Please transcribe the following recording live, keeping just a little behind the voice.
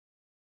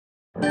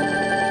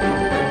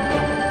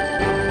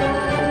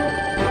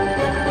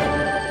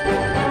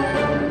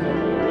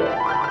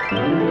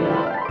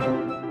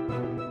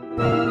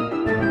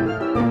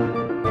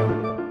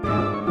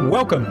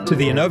Welcome to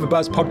the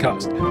InnovaBuzz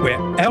podcast, where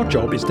our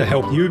job is to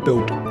help you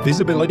build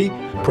visibility,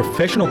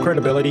 professional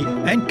credibility,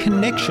 and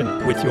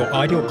connection with your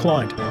ideal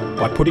client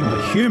by putting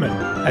the human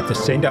at the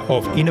center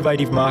of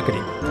innovative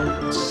marketing,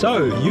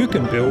 so you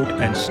can build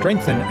and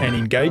strengthen an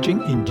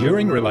engaging,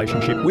 enduring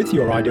relationship with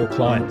your ideal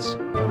clients.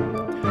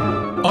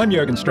 I'm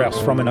Jürgen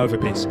Strauss from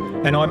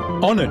InnovaBiz, and I'm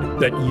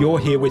honoured that you're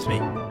here with me.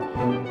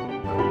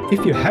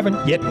 If you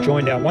haven't yet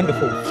joined our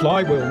wonderful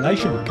Flywheel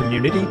Nation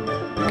community,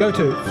 go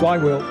to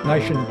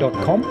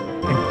flywheelnation.com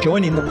and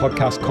join in the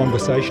podcast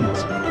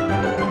conversations.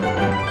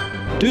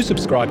 Do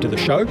subscribe to the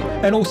show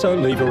and also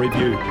leave a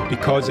review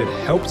because it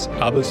helps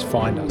others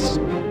find us.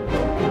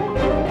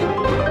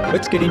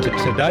 Let's get into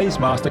today's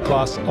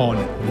masterclass on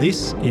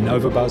this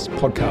InnovaBuzz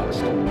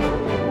podcast.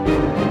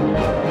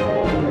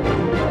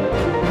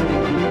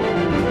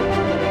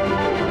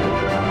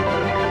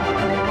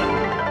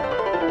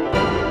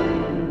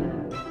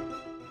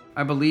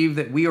 I believe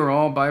that we are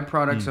all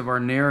byproducts of our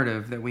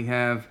narrative that we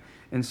have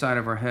inside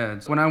of our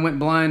heads. When I went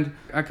blind,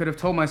 I could have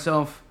told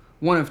myself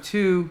one of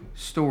two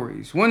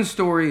stories. One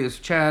story is,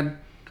 Chad,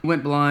 you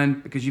went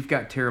blind because you've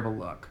got terrible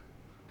luck.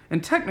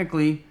 And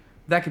technically,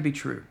 that could be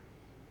true.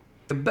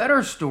 The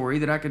better story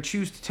that I could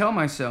choose to tell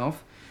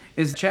myself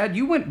is, Chad,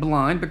 you went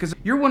blind because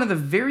you're one of the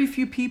very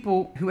few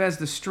people who has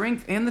the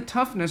strength and the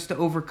toughness to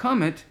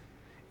overcome it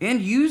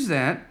and use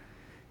that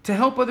to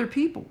help other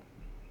people.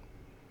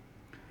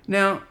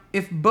 Now,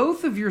 if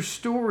both of your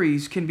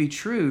stories can be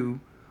true,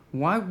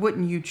 why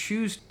wouldn't you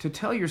choose to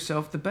tell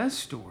yourself the best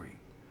story?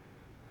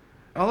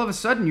 All of a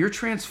sudden, you're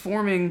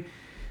transforming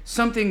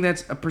something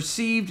that's a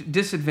perceived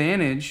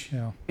disadvantage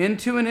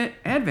into an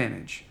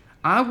advantage.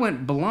 I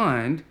went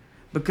blind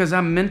because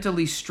I'm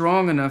mentally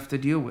strong enough to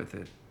deal with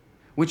it,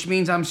 which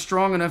means I'm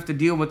strong enough to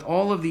deal with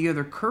all of the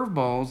other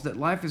curveballs that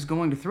life is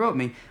going to throw at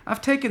me.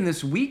 I've taken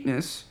this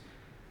weakness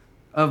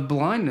of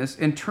blindness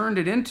and turned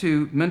it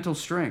into mental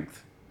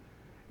strength.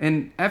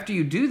 And after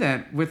you do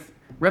that with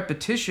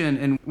repetition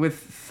and with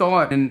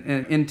thought and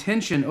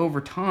intention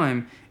over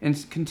time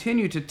and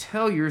continue to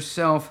tell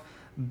yourself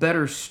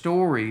better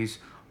stories,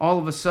 all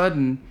of a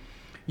sudden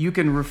you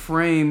can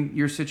reframe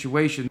your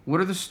situation. What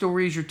are the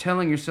stories you're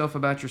telling yourself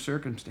about your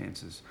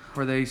circumstances?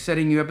 Are they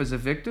setting you up as a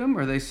victim?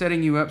 Or are they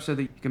setting you up so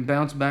that you can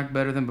bounce back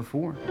better than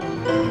before?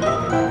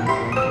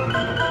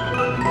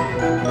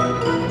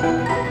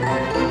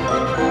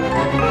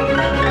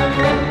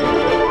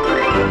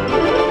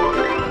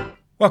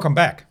 Welcome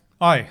back.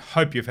 I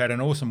hope you've had an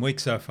awesome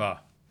week so far.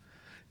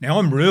 Now,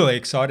 I'm really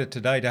excited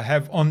today to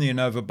have on the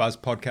InnovaBuzz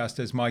podcast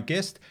as my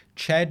guest,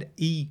 Chad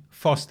E.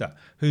 Foster,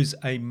 who's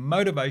a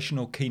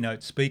motivational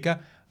keynote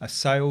speaker, a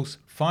sales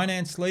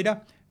finance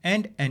leader,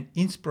 and an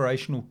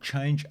inspirational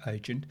change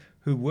agent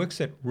who works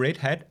at Red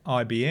Hat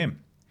IBM.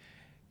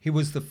 He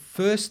was the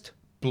first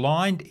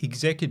blind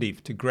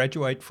executive to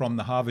graduate from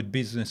the Harvard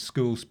Business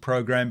School's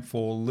program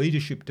for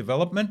leadership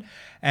development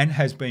and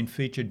has been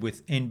featured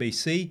with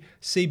NBC,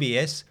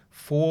 CBS,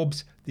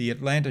 Forbes, the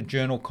Atlanta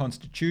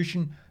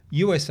Journal-Constitution,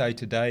 USA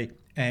Today,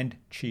 and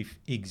Chief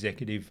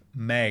Executive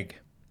Mag.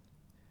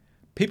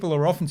 People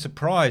are often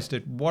surprised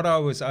at what I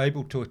was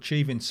able to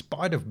achieve in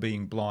spite of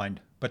being blind,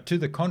 but to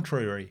the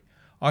contrary,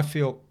 I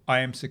feel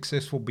I am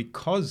successful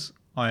because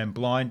I am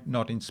blind,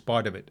 not in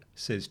spite of it,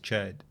 says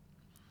Chad.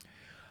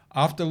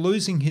 After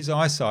losing his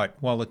eyesight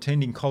while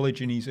attending college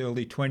in his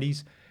early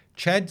 20s,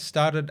 Chad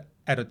started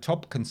at a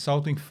top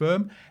consulting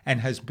firm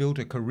and has built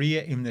a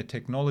career in the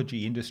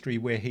technology industry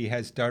where he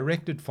has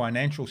directed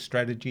financial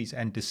strategies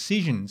and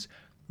decisions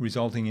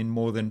resulting in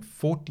more than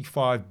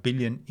 $45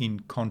 billion in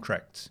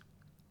contracts.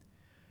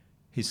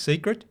 His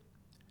secret?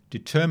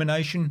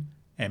 Determination,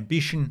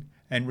 ambition,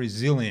 and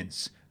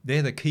resilience.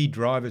 They're the key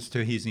drivers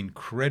to his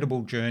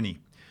incredible journey.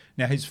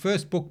 Now, his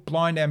first book,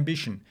 Blind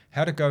Ambition: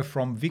 How to Go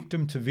from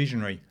Victim to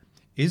Visionary,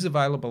 is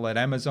available at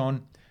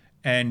Amazon,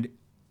 and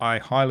I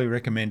highly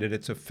recommend it.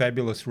 It's a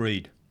fabulous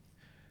read.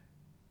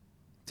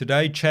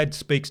 Today, Chad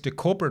speaks to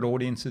corporate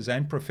audiences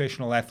and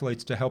professional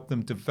athletes to help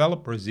them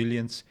develop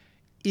resilience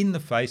in the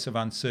face of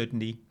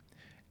uncertainty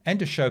and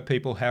to show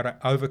people how to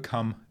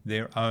overcome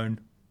their own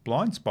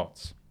blind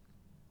spots.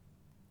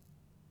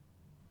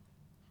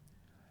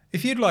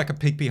 If you'd like a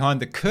peek behind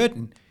the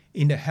curtain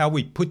into how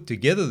we put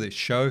together this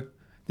show,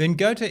 then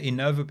go to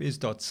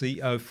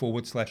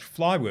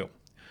innovabiz.co/flywheel.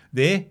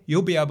 There,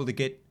 you'll be able to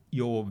get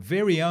your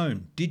very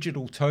own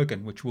digital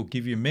token, which will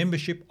give you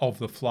membership of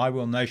the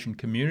Flywheel Nation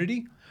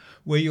community,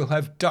 where you'll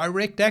have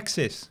direct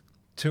access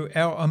to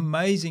our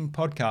amazing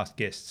podcast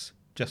guests,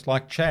 just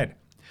like Chad,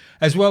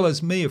 as well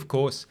as me, of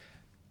course,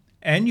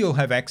 and you'll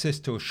have access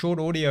to a short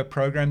audio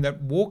program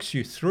that walks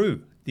you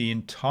through the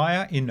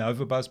entire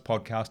InnovaBuzz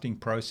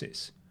podcasting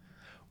process.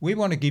 We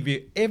want to give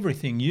you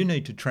everything you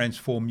need to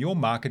transform your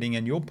marketing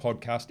and your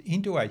podcast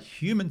into a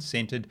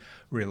human-centered,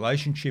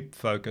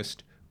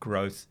 relationship-focused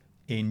growth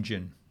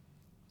engine.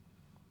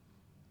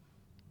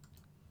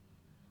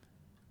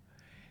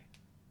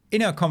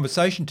 In our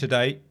conversation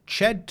today,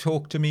 Chad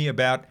talked to me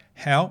about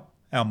how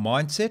our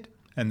mindset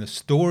and the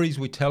stories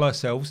we tell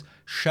ourselves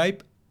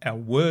shape our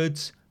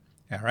words,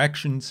 our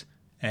actions,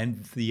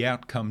 and the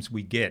outcomes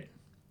we get.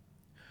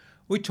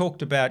 We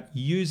talked about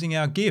using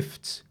our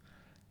gifts,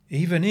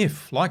 even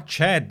if, like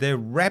Chad, they're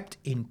wrapped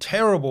in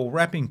terrible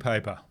wrapping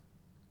paper.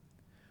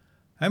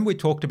 And we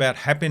talked about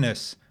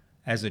happiness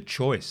as a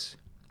choice,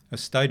 a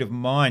state of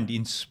mind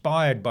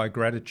inspired by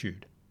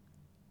gratitude.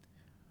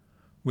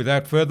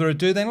 Without further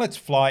ado, then let's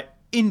fly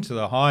into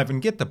the hive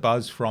and get the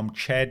buzz from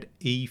Chad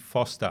E.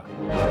 Foster.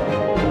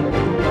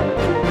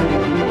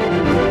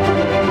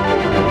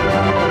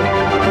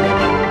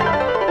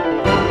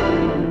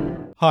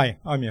 Hi,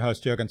 I'm your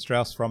host Jürgen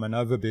Strauss from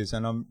InnovaBiz,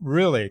 and I'm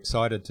really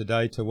excited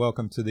today to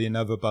welcome to the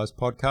InnovaBuzz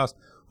podcast,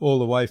 all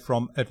the way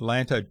from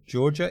Atlanta,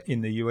 Georgia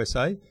in the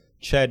USA,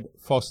 Chad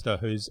Foster,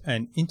 who's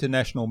an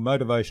international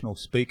motivational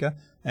speaker,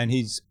 and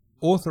he's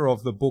author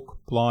of the book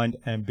Blind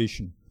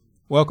Ambition.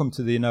 Welcome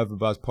to the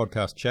InnovaBuzz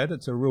podcast, Chad.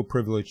 It's a real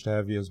privilege to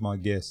have you as my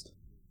guest.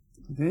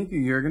 Thank you,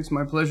 Jürgen. It's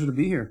my pleasure to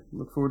be here.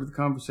 Look forward to the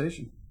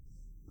conversation.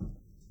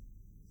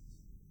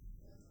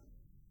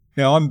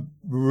 Now, I'm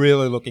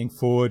really looking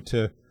forward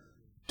to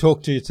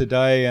talk to you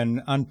today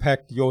and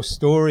unpack your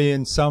story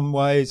in some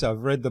ways.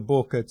 I've read the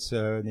book. It's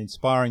an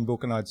inspiring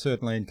book, and I'd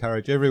certainly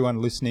encourage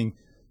everyone listening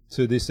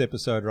to this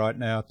episode right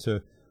now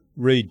to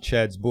read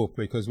Chad's book,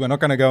 because we're not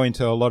going to go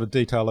into a lot of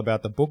detail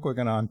about the book. We're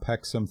going to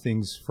unpack some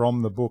things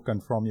from the book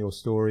and from your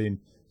story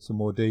in some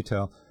more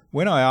detail.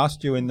 When I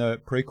asked you in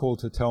the pre-call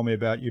to tell me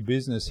about your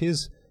business,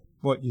 here's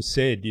what you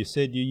said. You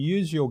said you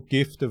use your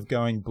gift of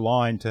going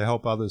blind to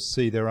help others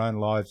see their own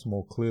lives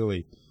more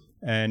clearly,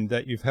 and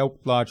that you've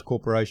helped large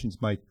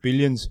corporations make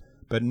billions,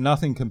 but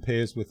nothing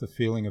compares with the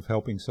feeling of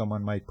helping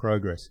someone make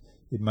progress.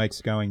 It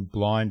makes going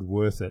blind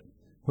worth it,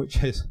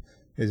 which is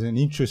an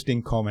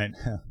interesting comment.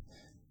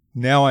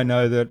 Now I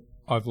know that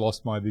I've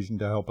lost my vision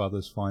to help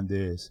others find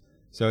theirs.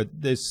 So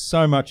there's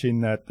so much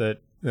in that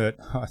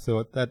I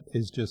thought that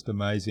is just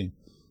amazing.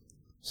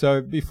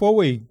 So before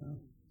we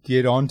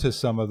get on to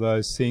some of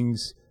those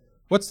things,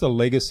 what's the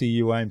legacy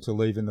you aim to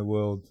leave in the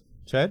world,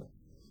 Chad?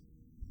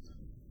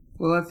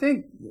 Well, I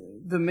think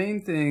the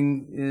main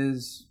thing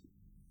is,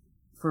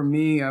 for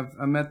me,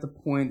 I'm at the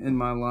point in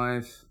my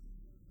life,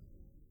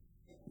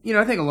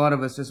 I think a lot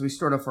of us, as we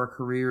start off our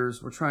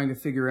careers, we're trying to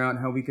figure out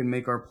how we can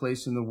make our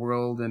place in the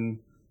world. And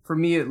for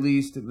me, at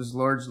least, it was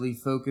largely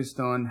focused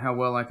on how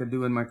well I could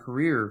do in my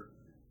career.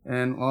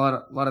 And a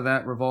lot of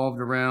that revolved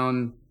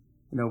around,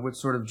 what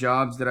sort of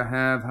jobs did I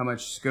have? How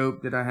much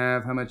scope did I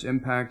have? How much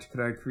impact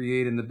could I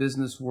create in the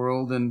business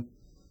world? And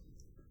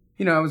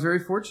I was very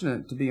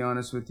fortunate, to be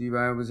honest with you.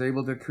 I was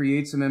able to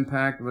create some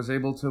impact. I was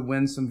able to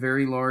win some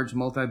very large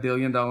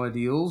multi-billion-dollar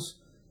deals.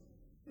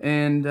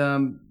 And,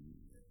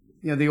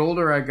 the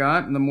older I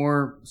got and the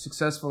more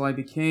successful I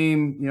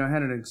became, I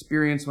had an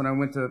experience when I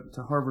went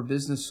to Harvard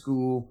Business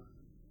School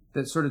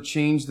that sort of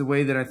changed the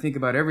way that I think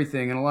about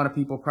everything. And a lot of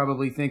people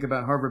probably think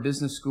about Harvard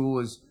Business School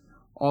as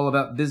all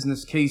about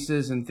business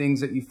cases and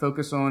things that you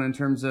focus on in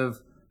terms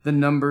of the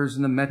numbers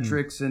and the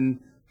metrics and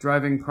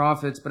driving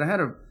profits. But I had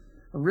a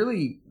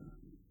really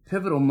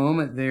pivotal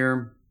moment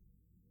there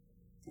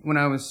when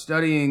I was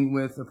studying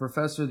with a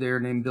professor there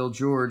named Bill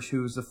George,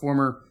 who was the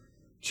former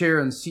chair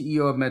and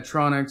CEO of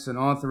Medtronic and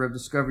author of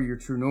Discover Your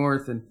True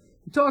North. And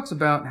he talks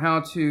about how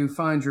to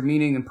find your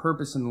meaning and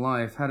purpose in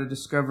life, how to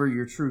discover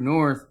your true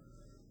north.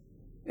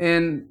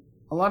 And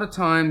a lot of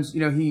times,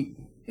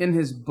 in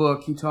his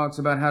book, he talks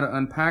about how to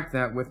unpack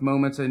that with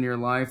moments in your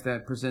life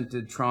that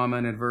presented trauma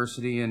and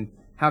adversity, and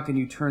how can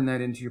you turn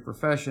that into your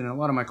profession. And a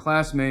lot of my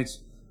classmates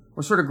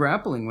were sort of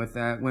grappling with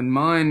that when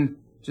mine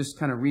just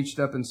kind of reached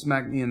up and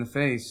smacked me in the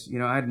face.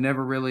 I'd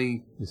never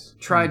really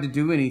tried to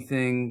do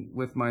anything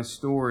with my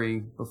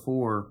story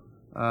before.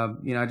 I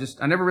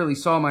never really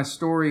saw my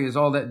story as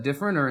all that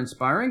different or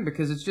inspiring,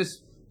 because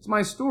it's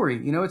my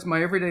story. It's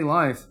my everyday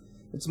life.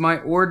 It's my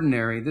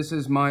ordinary. This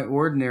is my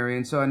ordinary.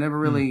 And so I never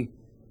really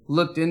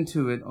looked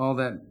into it all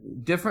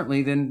that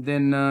differently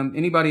than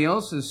anybody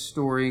else's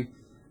story.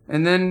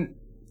 And then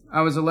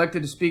I was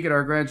elected to speak at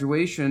our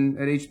graduation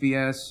at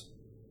HBS.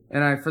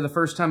 And for the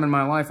first time in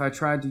my life, I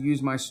tried to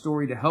use my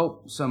story to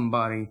help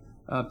somebody,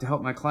 to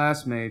help my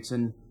classmates.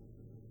 And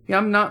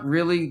I'm not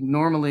really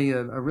normally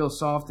a real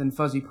soft and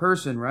fuzzy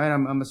person, right?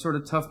 I'm a sort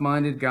of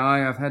tough-minded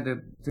guy. I've had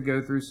to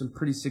go through some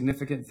pretty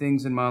significant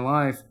things in my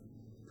life.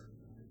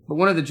 But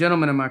one of the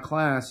gentlemen in my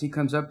class, he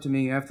comes up to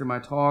me after my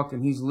talk,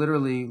 and he's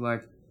literally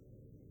like,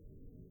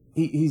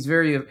 he's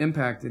very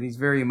impacted. He's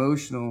very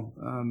emotional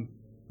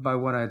by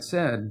what I'd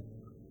said.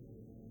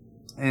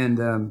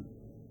 And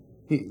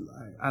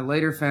I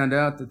later found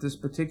out that this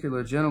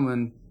particular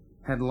gentleman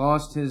had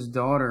lost his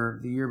daughter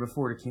the year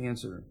before to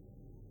cancer.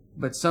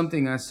 But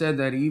something I said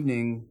that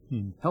evening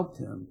helped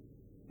him,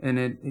 and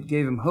it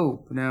gave him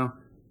hope. Now,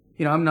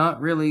 I'm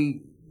not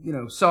really,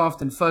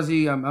 soft and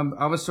fuzzy.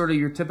 I was sort of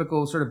your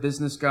typical sort of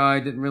business guy.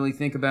 Didn't really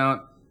think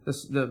about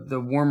the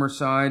warmer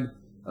side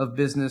of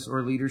business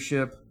or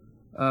leadership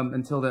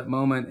until that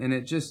moment. And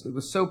it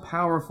was so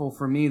powerful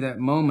for me, that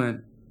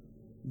moment,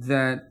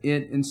 that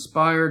it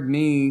inspired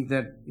me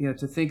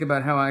to think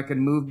about how I can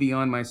move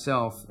beyond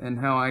myself and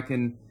how I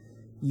can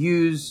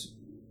use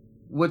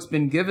what's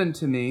been given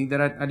to me that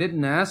I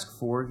didn't ask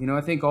for. You know,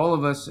 I think all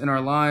of us in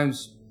our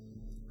lives,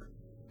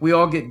 we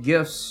all get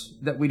gifts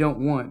that we don't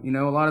want. You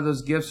know, a lot of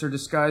those gifts are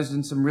disguised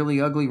in some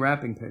really ugly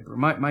wrapping paper.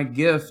 My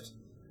gift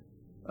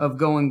of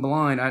going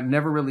blind, I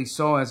never really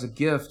saw as a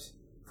gift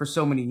for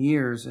so many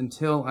years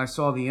until I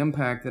saw the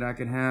impact that I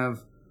could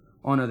have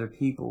on other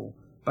people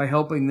by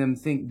helping them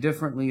think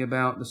differently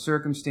about the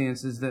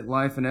circumstances that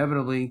life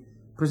inevitably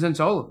presents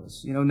all of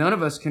us. You know, none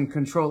of us can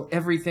control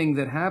everything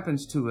that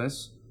happens to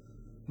us,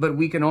 but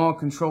we can all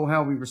control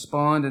how we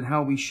respond and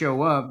how we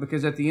show up,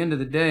 because at the end of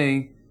the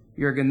day,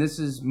 Jürgen, this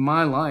is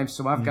my life,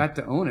 so I've got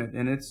to own it,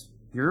 and it's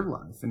your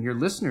life and your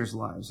listeners'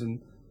 lives,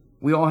 and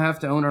we all have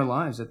to own our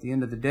lives at the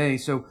end of the day.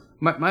 So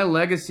my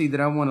legacy that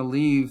I want to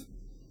leave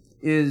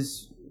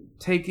is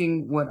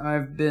taking what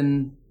I've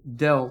been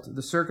dealt,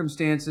 the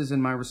circumstances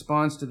and my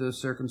response to those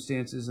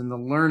circumstances and the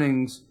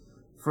learnings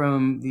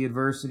from the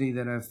adversity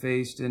that I've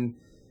faced, and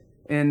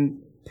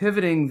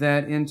pivoting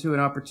that into an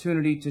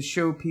opportunity to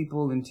show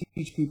people and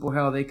teach people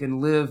how they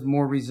can live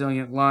more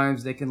resilient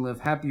lives, they can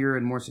live happier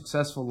and more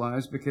successful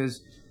lives,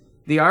 because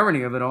the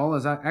irony of it all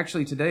is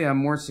actually today I'm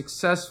more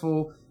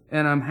successful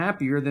and I'm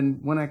happier than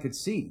when I could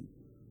see.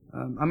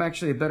 I'm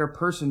actually a better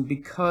person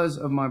because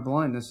of my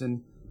blindness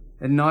and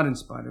not in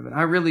spite of it.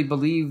 I really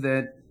believe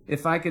that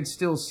if I could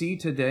still see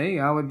today,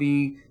 I would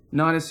be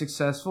not as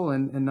successful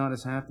and not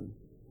as happy.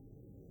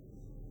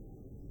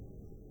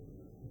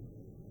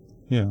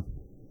 Yeah.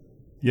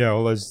 Yeah,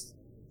 well,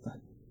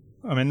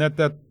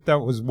 that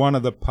was one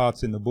of the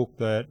parts in the book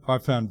that I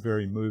found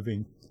very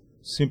moving.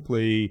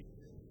 Simply,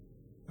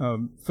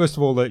 first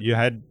of all, that you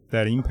had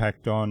that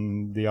impact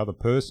on the other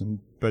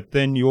person, but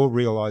then your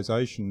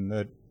realization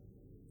that,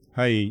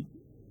 hey,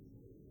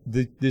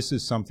 this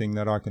is something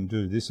that I can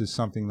do. This is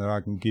something that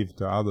I can give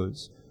to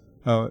others.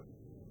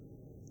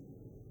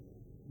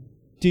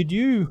 Did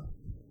you,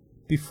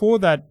 before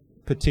that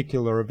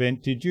particular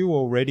event, did you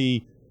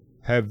already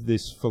have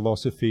this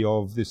philosophy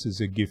of this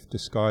is a gift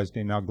disguised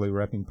in ugly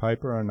wrapping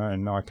paper,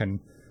 and I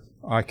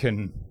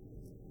can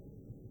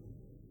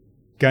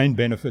gain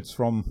benefits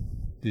from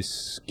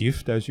this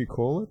gift, as you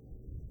call it?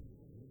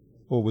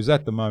 Or was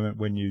that the moment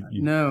when you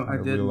No, I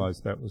didn't.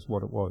 realized that was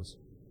what it was?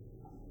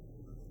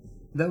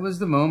 That was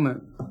the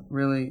moment,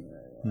 really.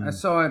 I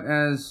saw it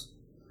as,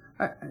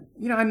 I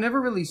never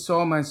really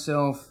saw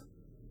myself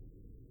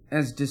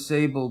as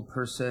disabled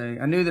per se.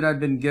 I knew that I'd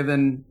been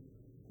given,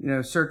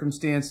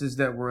 circumstances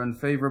that were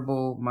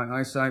unfavorable. My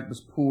eyesight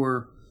was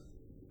poor.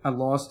 I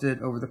lost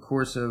it over the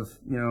course of,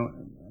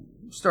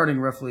 starting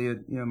roughly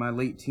at, my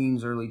late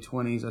teens, early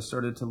 20s. I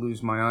started to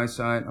lose my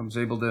eyesight. I was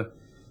able to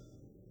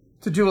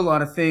do a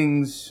lot of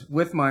things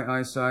with my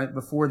eyesight.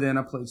 Before then,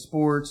 I played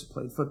sports,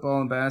 played football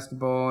and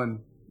basketball,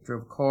 and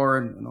drove a car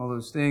and all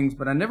those things.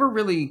 But I never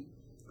really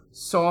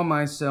saw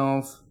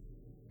myself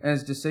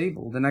as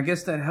disabled. And I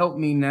guess that helped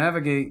me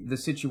navigate the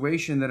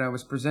situation that I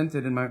was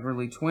presented in my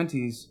early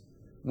 20s,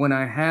 when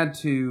I had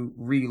to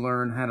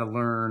relearn how to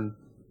learn,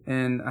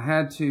 and I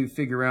had to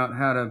figure out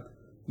how to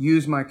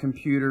use my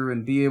computer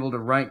and be able to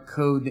write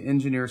code to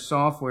engineer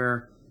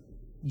software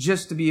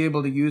just to be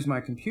able to use my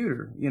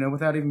computer,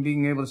 without even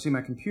being able to see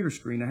my computer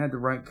screen. I had to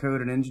write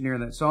code and engineer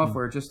that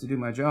software just to do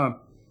my job.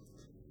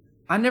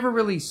 I never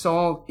really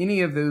saw any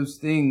of those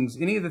things,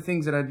 any of the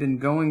things that I'd been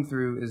going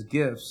through, as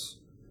gifts.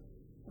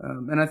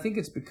 And I think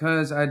it's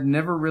because I'd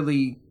never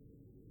really,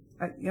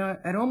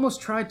 I'd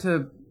almost tried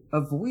to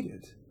avoid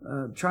it.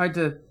 Tried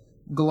to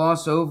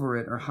gloss over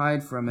it or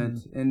hide from it.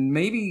 And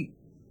maybe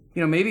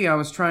I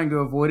was trying to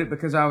avoid it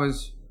because I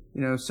was,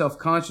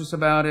 self-conscious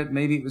about it.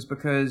 Maybe it was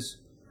because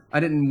I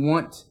didn't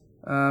want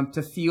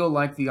to feel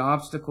like the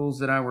obstacles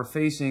that I were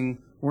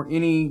facing were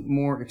any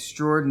more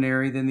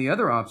extraordinary than the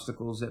other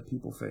obstacles that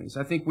people face.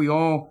 I think we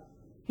all,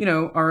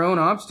 our own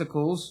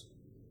obstacles,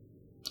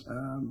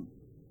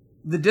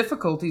 the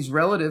difficulties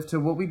relative to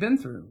what we've been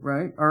through,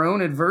 right? Our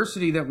own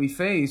adversity that we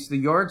face, the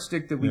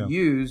yardstick that we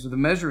use, or the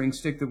measuring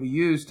stick that we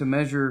use to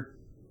measure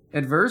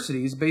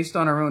adversities based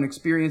on our own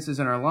experiences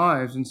in our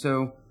lives. And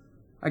so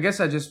I guess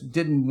I just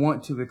didn't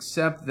want to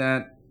accept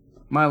that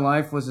my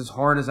life was as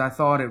hard as I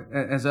thought it,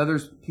 as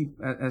others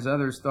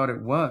thought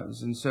it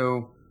was. And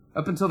so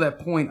up until that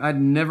point,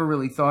 I'd never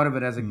really thought of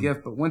it as a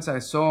gift. But once I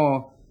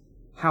saw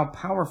how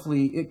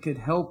powerfully it could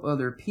help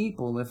other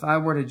people if I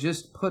were to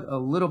just put a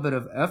little bit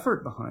of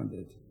effort behind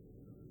it,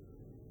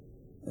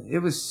 it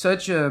was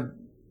such a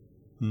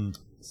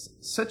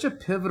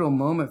pivotal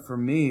moment for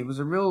me. It was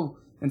a real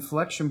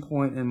inflection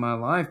point in my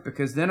life,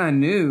 because then I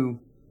knew,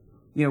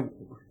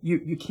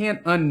 you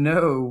can't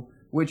unknow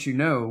what you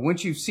know.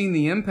 Once you've seen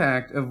the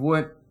impact of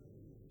what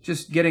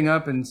just getting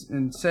up and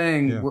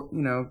saying,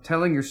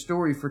 telling your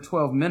story for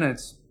 12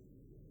 minutes,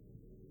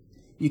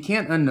 you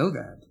can't unknow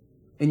that.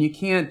 And you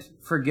can't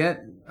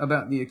forget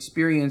about the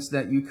experience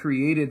that you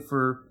created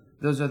for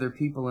those other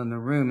people in the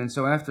room. And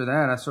so after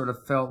that, I sort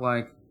of felt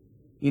like,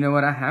 you know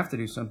what, I have to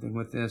do something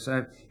with this.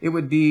 It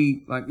would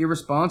be like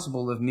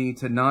irresponsible of me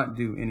to not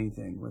do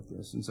anything with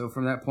this. And so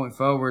from that point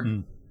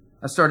forward,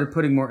 I started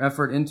putting more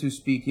effort into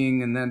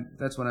speaking, and then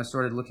that's when I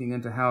started looking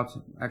into how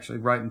to actually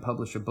write and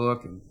publish a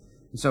book. And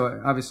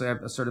so obviously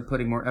I started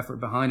putting more effort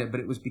behind it, but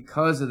it was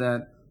because of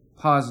that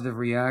positive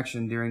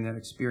reaction during that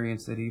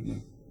experience that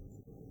evening.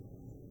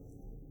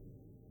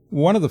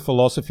 One of the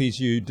philosophies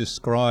you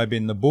describe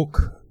in the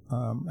book,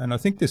 and I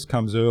think this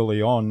comes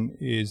early on,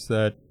 is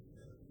that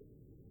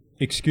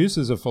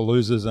excuses are for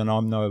losers and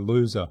I'm no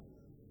loser.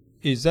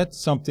 Is that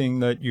something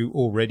that you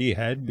already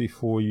had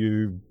before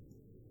you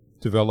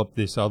developed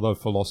this other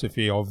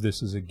philosophy of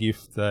this as a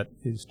gift that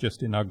is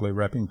just in ugly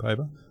wrapping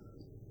paper?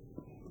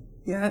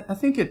 Yeah, I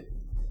think it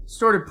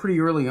started pretty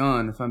early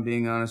on, if I'm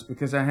being honest,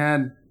 because I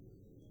had a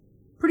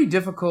pretty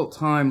difficult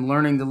time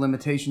learning the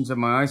limitations of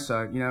my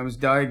eyesight. I was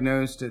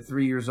diagnosed at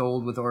 3 years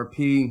old with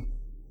RP,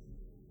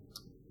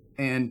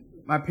 and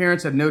my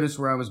parents had noticed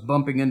where I was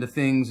bumping into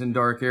things in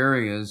dark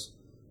areas.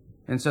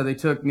 And so they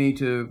took me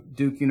to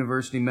Duke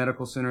University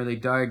Medical Center. They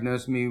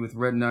diagnosed me with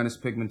retinitis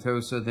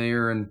pigmentosa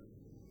there. And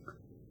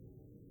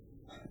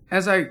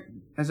as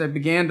I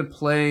began to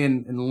play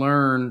and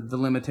learn the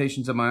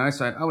limitations of my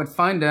eyesight, I would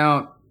find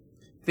out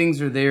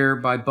things are there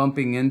by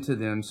bumping into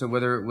them. So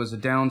whether it was a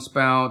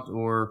downspout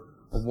or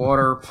a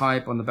water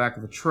pipe on the back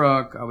of a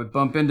truck, I would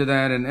bump into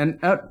that, and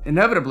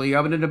inevitably I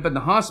would end up in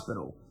the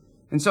hospital.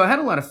 And so I had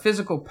a lot of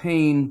physical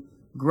pain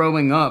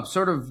growing up,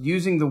 sort of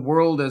using the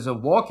world as a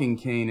walking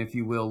cane, if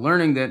you will,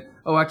 learning that,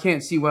 oh, I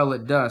can't see well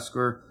at dusk,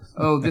 or,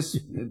 oh,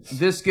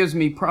 this gives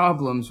me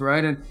problems,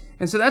 right?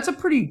 And so that's a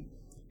pretty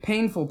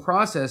painful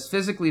process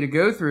physically to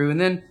go through. And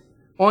then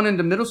on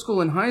into middle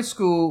school and high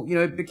school,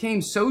 it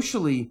became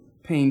socially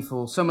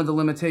painful. Some of the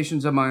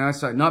limitations of my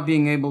eyesight, not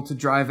being able to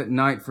drive at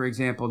night, for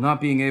example, not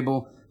being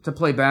able to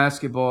play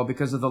basketball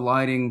because of the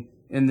lighting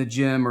in the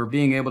gym, or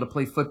being able to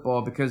play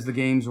football because the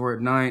games were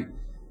at night.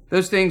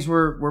 Those things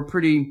were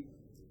pretty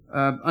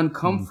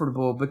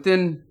uncomfortable. But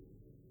then,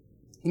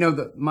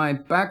 my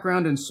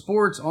background in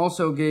sports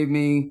also gave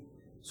me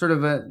sort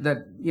of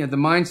the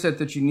mindset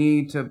that you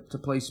need to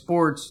play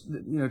sports,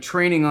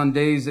 training on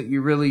days that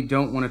you really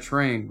don't want to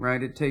train,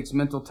 right? It takes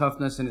mental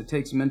toughness and it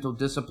takes mental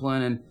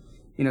discipline.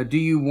 And, do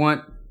you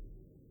want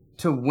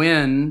to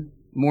win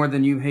more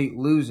than you hate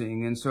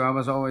losing? And so I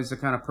was always the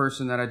kind of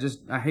person that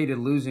I hated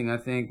losing, I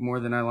think, more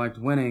than I liked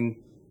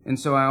winning. And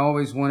so I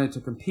always wanted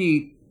to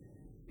compete.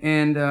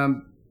 And,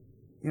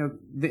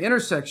 the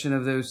intersection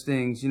of those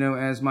things,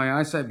 as my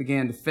eyesight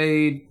began to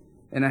fade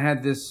and I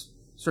had this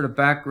sort of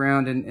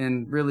background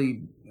and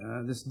really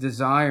this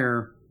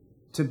desire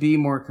to be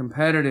more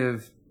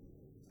competitive,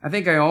 I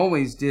think I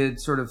always did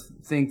sort of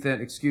think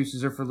that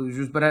excuses are for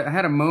losers. But I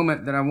had a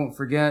moment that I won't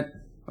forget.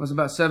 I was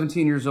about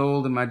 17 years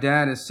old, and my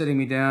dad is sitting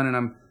me down,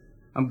 and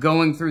I'm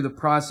going through the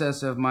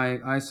process of my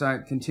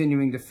eyesight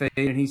continuing to fade,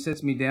 and he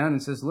sits me down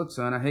and says, "Look,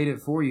 son, I hate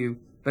it for you,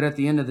 but at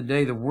the end of the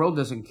day, the world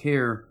doesn't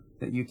care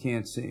that you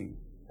can't see.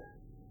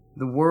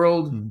 The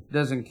world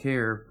doesn't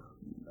care.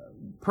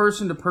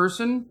 Person to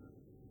person,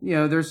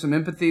 there's some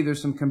empathy,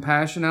 there's some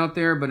compassion out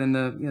there, but in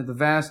the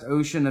vast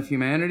ocean of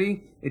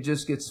humanity, it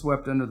just gets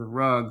swept under the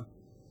rug."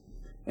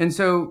 And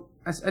so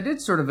I did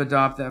sort of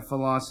adopt that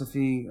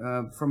philosophy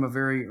from a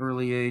very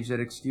early age, that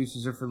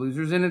excuses are for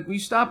losers. And if you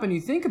stop and you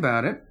think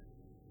about it,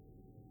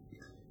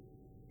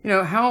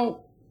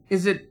 how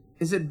is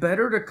it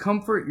better to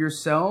comfort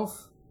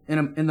yourself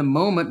in the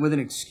moment with an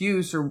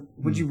excuse, or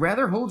would you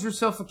rather hold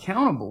yourself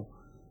accountable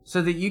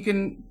so that you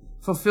can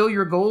fulfill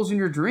your goals and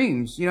your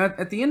dreams?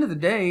 At the end of the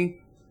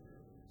day,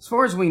 as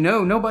far as we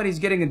know, nobody's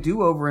getting a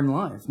do-over in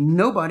life.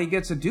 Nobody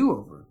gets a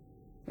do-over.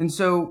 And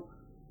so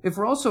if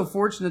we're also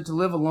fortunate to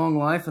live a long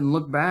life and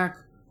look back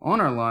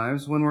on our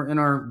lives when we're in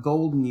our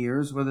golden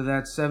years, whether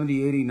that's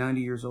 70, 80,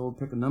 90 years old,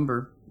 pick a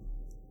number,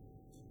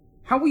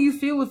 how will you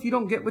feel if you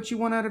don't get what you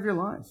want out of your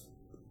life?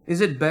 Is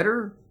it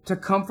better to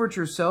comfort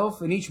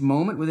yourself in each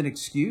moment with an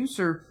excuse,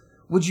 or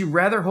would you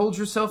rather hold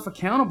yourself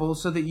accountable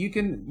so that you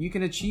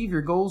can achieve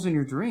your goals and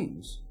your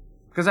dreams?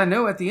 Because I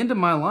know at the end of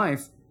my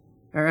life,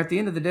 or at the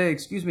end of the day,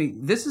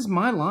 this is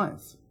my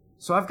life.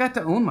 So I've got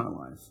to own my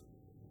life.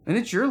 And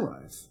it's your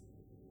life.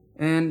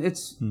 And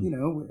it's,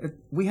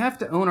 we have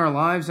to own our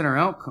lives and our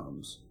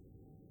outcomes.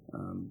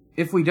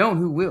 If we don't,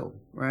 who will,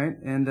 right?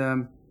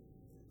 And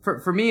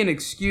for me, an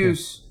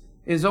excuse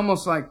is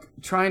almost like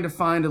trying to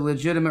find a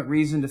legitimate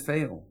reason to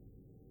fail.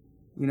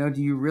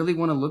 Do you really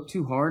want to look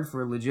too hard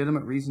for a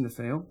legitimate reason to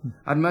fail?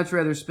 I'd much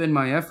rather spend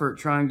my effort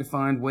trying to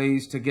find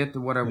ways to get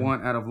to what I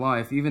want out of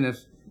life, even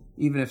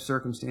if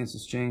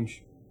circumstances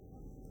change.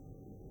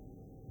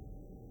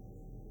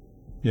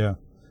 Yeah.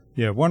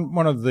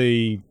 One of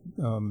the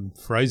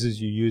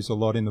phrases you use a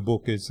lot in the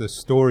book is the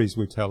stories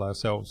we tell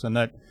ourselves, and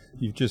that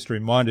you've just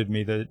reminded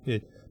me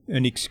that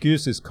an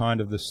excuse is kind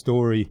of a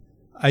story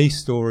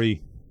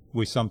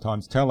we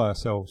sometimes tell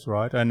ourselves,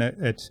 right? And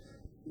it's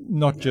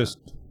not just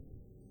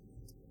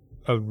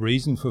a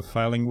reason for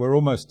failing. We're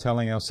almost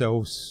telling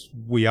ourselves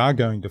we are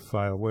going to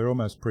fail. We're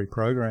almost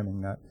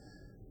pre-programming that.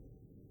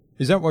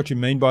 Is that what you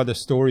mean by the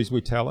stories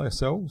we tell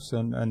ourselves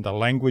and the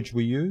language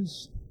we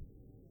use?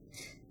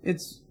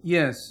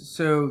 Yes.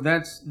 So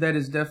that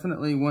is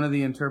definitely one of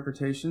the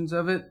interpretations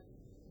of it.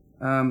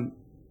 Um,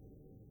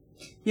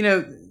 you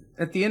know,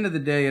 at the end of the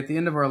day, at the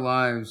end of our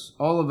lives,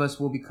 all of us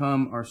will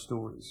become our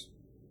stories.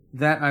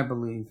 That I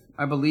believe.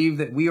 I believe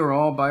that we are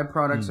all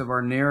byproducts of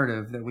our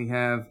narrative that we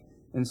have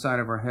inside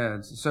of our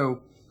heads.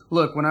 So,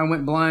 look, when I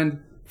went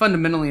blind,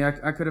 fundamentally,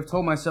 I could have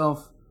told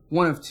myself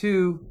one of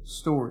two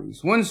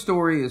stories. One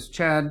story is,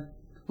 Chad,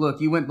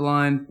 look, you went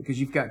blind because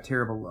you've got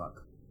terrible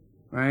luck,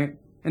 right?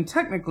 And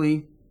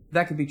technically,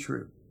 that could be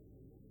true.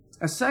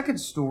 A second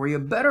story, a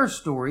better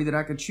story that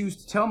I could choose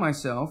to tell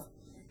myself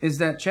is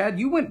that, Chad,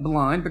 you went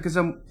blind because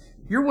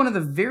you're one of the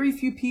very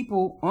few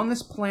people on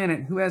this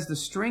planet who has the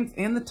strength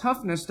and the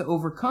toughness to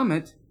overcome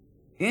it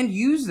and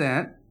use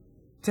that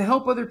to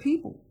help other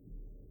people.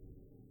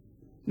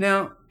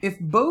 Now, if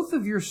both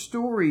of your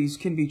stories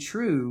can be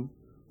true,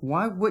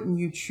 why wouldn't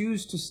you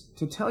choose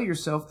to tell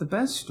yourself the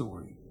best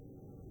story?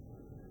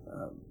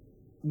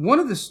 One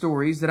of the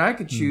stories that I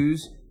could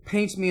choose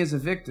paints me as a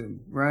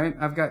victim, right?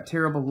 I've got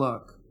terrible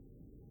luck.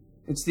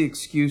 It's the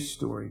excuse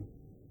story.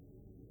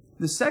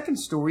 The second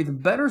story, the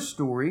better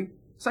story,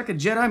 it's like a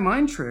Jedi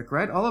mind trick,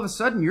 right? All of a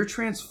sudden, you're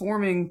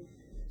transforming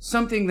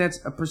something that's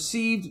a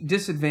perceived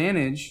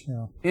disadvantage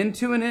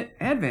into an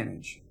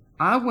advantage.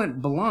 I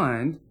went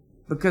blind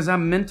because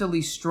I'm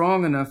mentally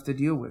strong enough to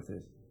deal with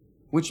it,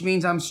 which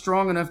means I'm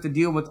strong enough to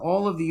deal with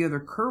all of the other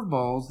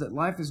curveballs that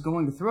life is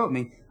going to throw at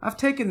me. I've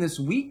taken this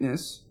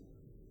weakness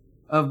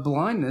of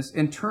blindness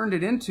and turned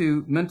it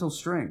into mental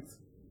strength.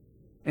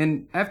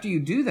 And after you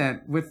do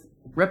that with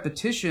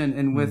repetition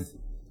and with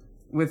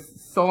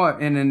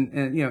thought and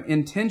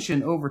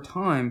intention over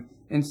time,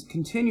 and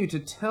continue to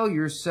tell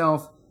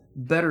yourself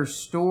better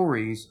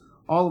stories,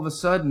 all of a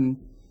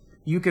sudden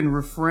you can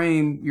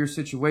reframe your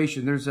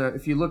situation.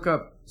 If you look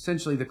up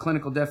essentially the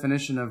clinical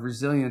definition of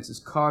resilience is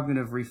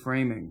cognitive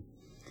reframing.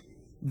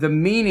 The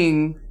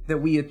meaning that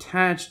we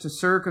attach to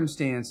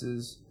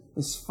circumstances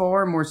is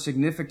far more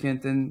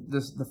significant than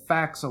the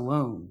facts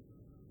alone.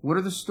 What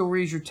are the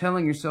stories you're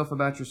telling yourself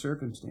about your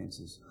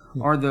circumstances?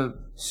 Are the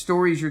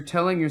stories you're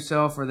telling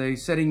yourself, are they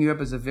setting you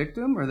up as a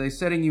victim? Or are they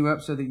setting you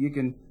up so that you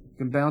can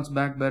bounce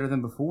back better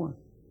than before?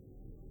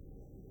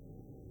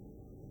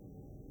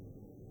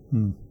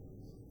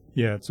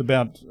 Yeah, it's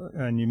about,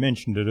 and you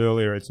mentioned it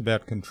earlier, it's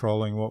about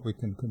controlling what we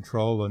can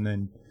control and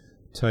then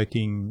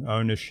taking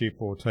ownership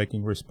or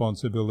taking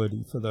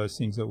responsibility for those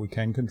things that we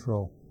can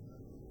control.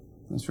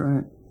 That's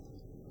right.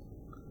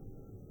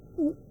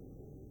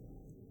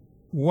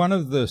 One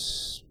of the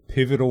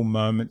pivotal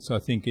moments, I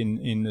think,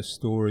 in the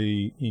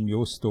story, in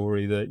your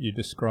story that you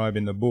describe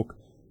in the book,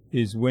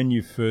 is when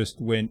you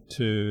first went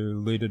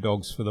to Leader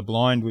Dogs for the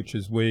Blind, which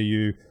is where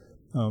you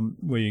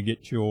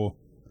get your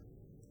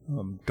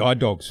guide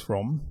dogs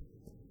from,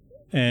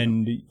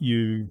 and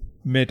you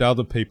met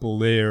other people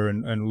there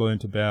and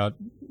learnt about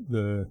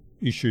the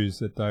issues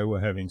that they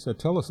were having. So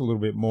tell us a little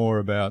bit more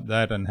about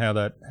that and how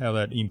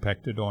that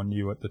impacted on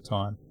you at the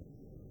time.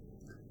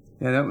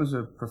 Yeah, that was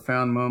a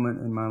profound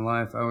moment in my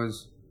life. I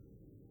was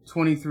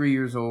 23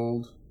 years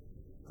old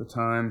at the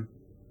time.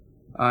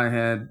 I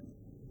had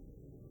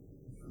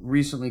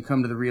recently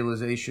come to the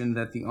realization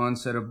that the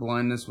onset of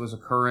blindness was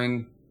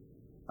occurring.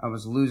 I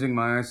was losing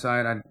my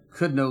eyesight. I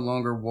could no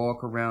longer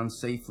walk around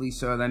safely,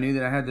 so I knew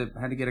that I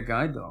had to get a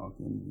guide dog.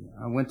 And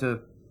I went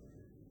to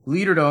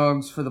Leader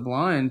Dogs for the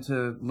Blind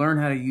to learn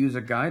how to use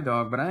a guide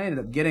dog, but I ended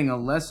up getting a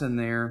lesson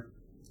there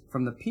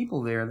from the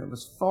people there that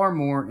was far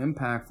more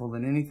impactful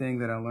than anything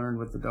that I learned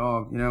with the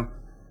dog.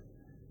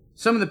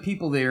 Some of the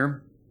people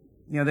there,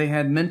 they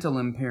had mental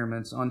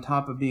impairments on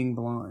top of being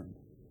blind.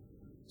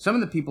 Some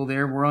of the people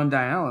there were on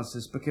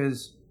dialysis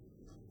because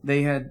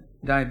they had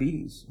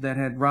diabetes that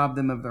had robbed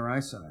them of their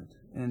eyesight.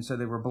 And so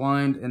they were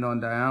blind and on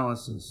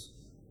dialysis.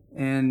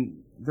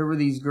 And there were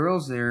these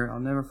girls there, I'll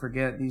never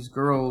forget, these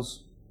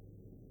girls,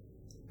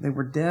 they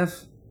were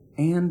deaf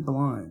and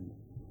blind.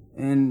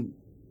 And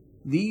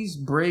these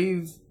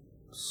brave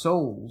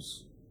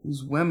souls,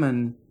 these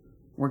women,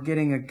 were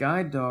getting a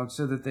guide dog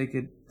so that they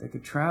could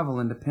travel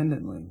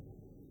independently.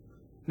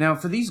 Now,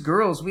 for these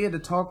girls, we had to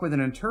talk with an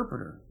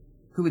interpreter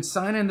who would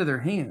sign into their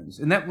hands,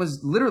 and that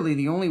was literally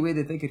the only way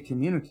that they could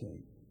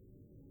communicate.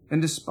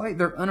 And despite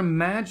their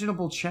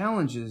unimaginable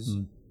challenges,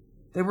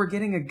 they were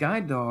getting a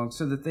guide dog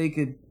so that they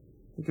could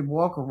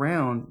walk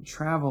around,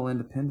 travel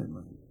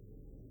independently.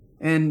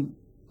 And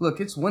look,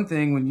 it's one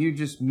thing when you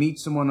just meet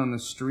someone on the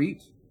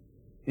street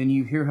and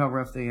you hear how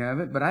rough they have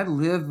it, but I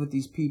lived with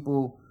these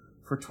people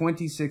for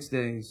 26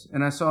 days,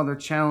 and I saw their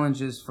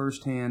challenges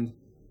firsthand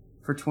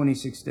for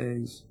 26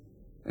 days.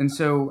 And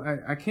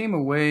so I came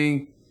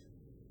away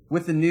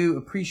with a new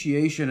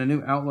appreciation, a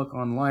new outlook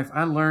on life.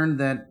 I learned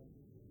that,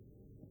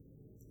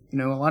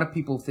 a lot of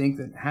people think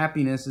that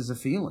happiness is a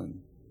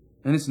feeling,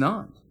 and it's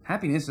not.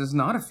 Happiness is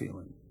not a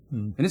feeling,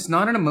 and it's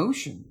not an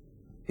emotion.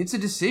 It's a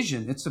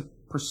decision. It's a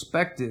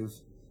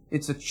perspective.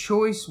 It's a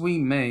choice we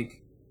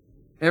make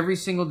every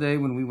single day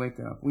when we wake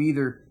up. We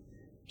either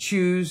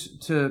choose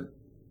to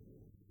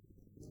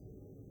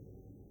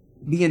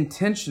be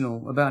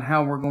intentional about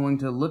how we're going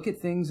to look at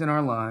things in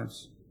our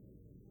lives,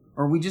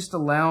 or we just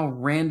allow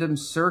random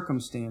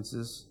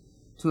circumstances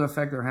to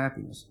affect our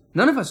happiness.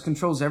 None of us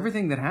controls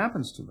everything that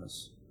happens to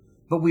us,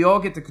 but we all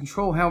get to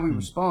control how we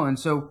respond.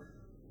 So,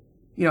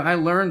 I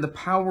learned the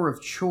power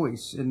of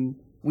choice, and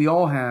we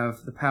all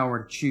have the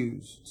power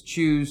to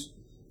choose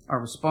our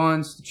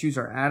response, to choose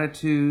our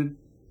attitude,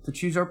 to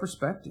choose our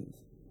perspective.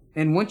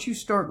 And once you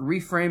start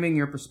reframing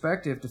your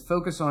perspective to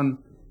focus on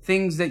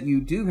things that you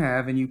do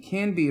have and you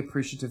can be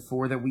appreciative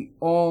for, that we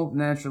all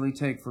naturally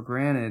take for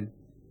granted,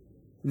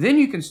 then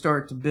you can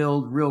start to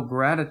build real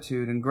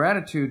gratitude. And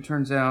gratitude,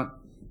 turns out,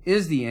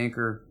 is the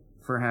anchor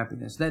for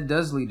happiness. That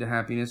does lead to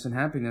happiness, and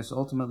happiness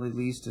ultimately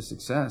leads to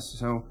success.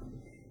 So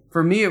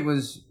for me, it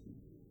was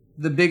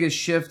the biggest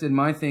shift in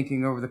my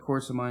thinking over the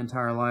course of my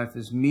entire life,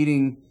 is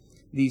meeting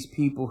these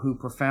people who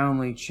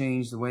profoundly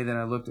changed the way that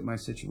I looked at my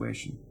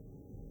situation.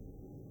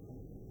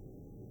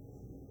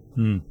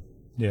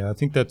 Yeah, I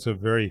think that's a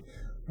very,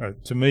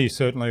 to me,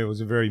 certainly it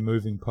was a very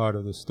moving part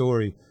of the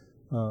story.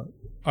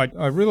 I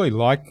really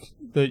like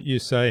that you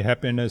say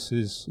happiness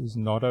is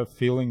not a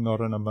feeling, not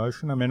an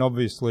emotion. I mean,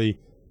 obviously,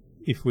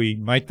 if we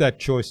make that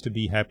choice to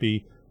be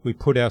happy, we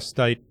put our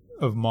state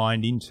of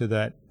mind into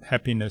that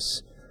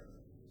happiness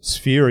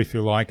sphere, if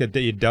you like.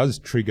 It does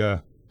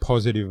trigger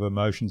positive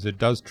emotions. It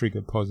does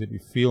trigger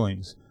positive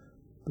feelings.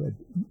 But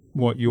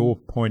what your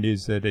point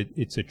is that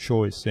it's a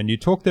choice. And you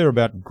talk there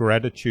about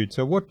gratitude.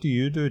 So what do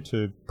you do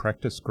to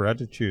practice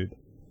gratitude?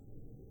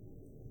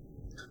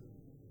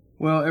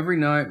 Well, every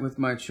night with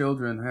my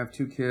children, I have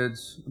 2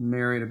 kids, I'm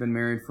married. I've been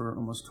married for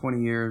almost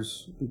 20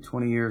 years, be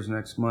 20 years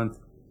next month.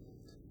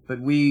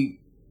 But we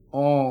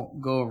all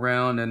go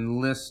around and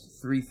list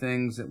 3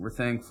 things that we're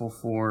thankful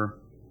for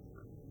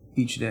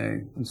each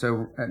day. And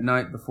so at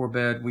night before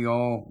bed, we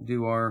all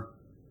do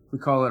we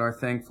call it our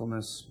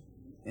thankfulness.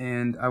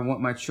 And I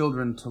want my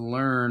children to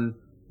learn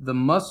the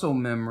muscle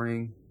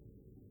memory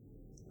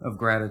of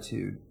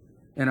gratitude.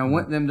 And I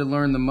want them to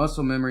learn the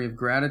muscle memory of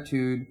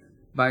gratitude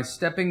by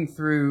stepping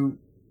through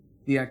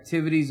the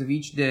activities of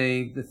each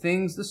day,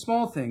 the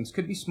small things.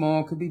 Could be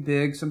small, could be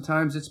big.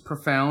 Sometimes it's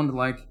profound,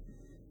 like,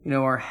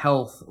 our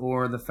health,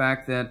 or the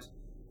fact that,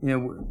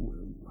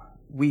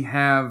 we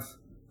have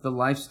the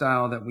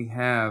lifestyle that we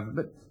have.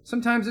 But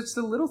sometimes it's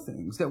the little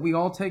things that we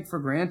all take for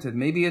granted.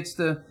 Maybe it's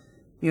the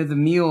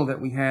meal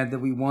that we had that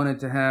we wanted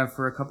to have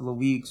for a couple of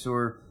weeks,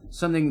 or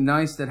something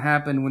nice that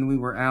happened when we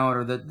were out,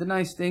 or the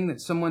nice thing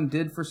that someone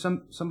did for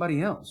somebody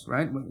else,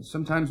 right?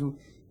 Sometimes,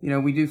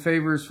 we do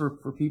favors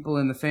for people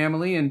in the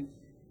family. And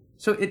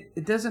so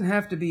it doesn't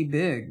have to be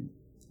big,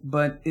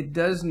 but it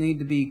does need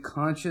to be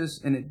conscious,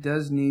 and it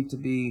does need to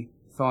be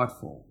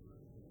thoughtful.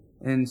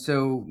 And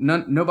so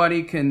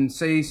nobody can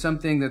say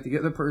something that the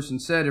other person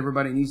said.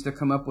 Everybody needs to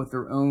come up with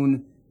their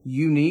own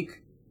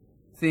unique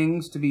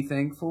things to be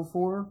thankful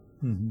for.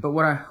 Mm-hmm. But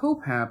what I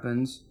hope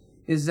happens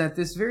is that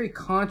this very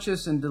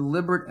conscious and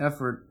deliberate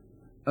effort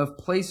of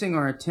placing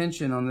our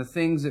attention on the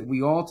things that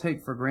we all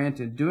take for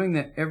granted, doing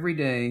that every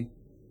day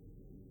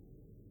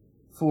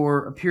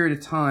for a period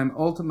of time,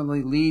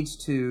 ultimately leads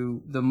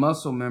to the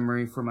muscle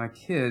memory for my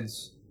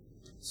kids,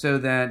 so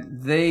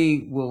that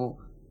they will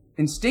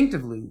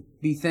instinctively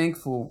be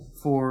thankful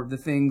for the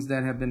things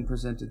that have been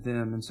presented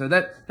them. And so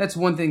that's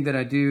one thing that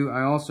I do.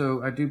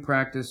 I do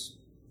practice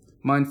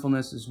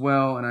mindfulness as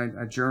well, and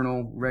I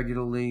journal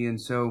regularly.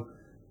 And so,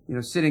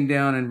 sitting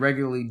down and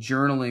regularly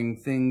journaling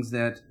things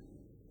that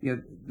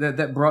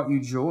that brought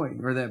you joy,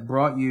 or that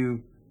brought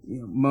you,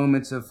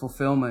 moments of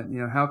fulfillment.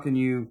 How can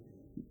you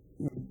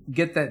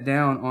get that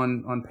down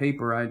on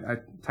paper? I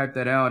type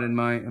that out in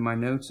my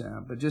notes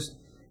app. But just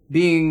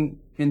being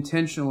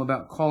intentional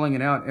about calling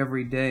it out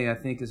every day, I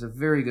think, is a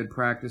very good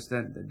practice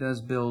that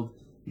does build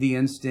the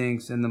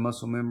instincts and the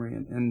muscle memory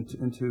and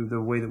into the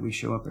way that we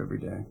show up every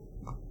day.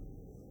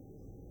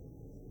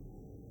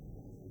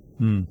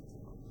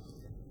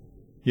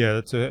 Yeah,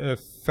 it's a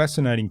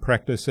fascinating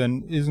practice.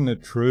 And isn't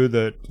it true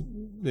that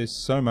there's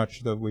so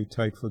much that we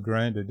take for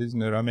granted,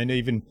 isn't it? I mean,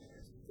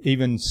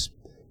 even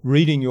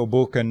reading your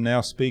book and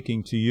now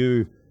speaking to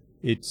you,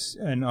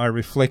 and I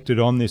reflected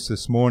on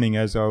this morning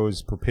as I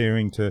was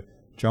preparing to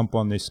jump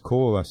on this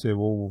call. I said,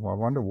 well, I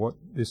wonder what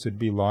this would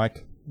be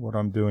like, what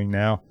I'm doing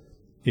now,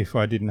 if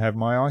I didn't have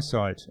my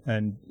eyesight.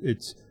 And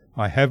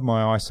I have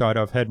my eyesight.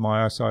 I've had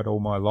my eyesight all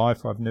my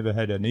life. I've never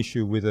had an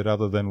issue with it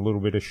other than a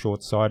little bit of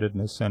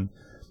short-sightedness, and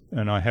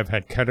I have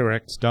had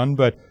cataracts done,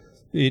 but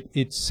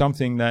it's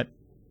something that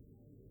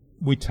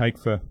we take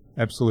for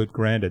absolute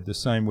granted. The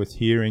same with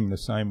hearing, the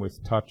same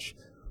with touch,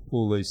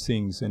 all these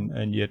things,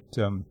 and yet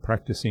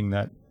practicing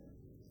that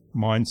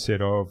mindset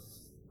of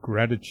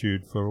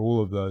gratitude for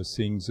all of those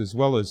things, as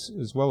well as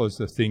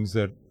the things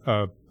that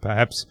are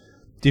perhaps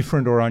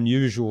different or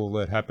unusual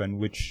that happen,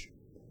 which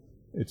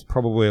it's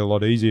probably a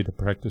lot easier to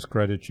practice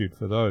gratitude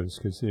for those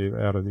because they're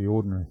out of the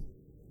ordinary.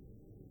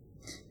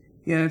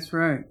 Yeah, that's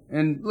right.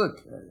 And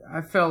look,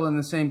 I fell in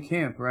the same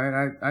camp,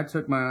 right? I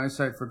took my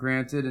eyesight for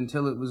granted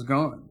until it was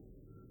gone.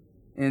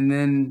 And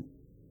then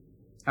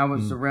I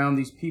was around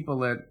these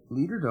people at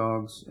Leader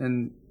Dogs,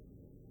 and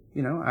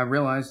I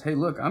realized, hey,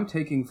 look, I'm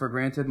taking for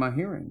granted my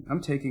hearing.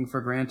 I'm taking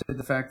for granted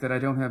the fact that I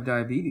don't have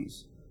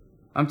diabetes.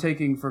 I'm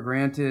taking for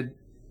granted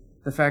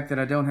the fact that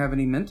I don't have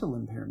any mental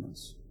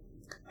impairments.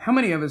 How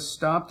many of us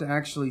stop to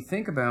actually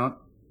think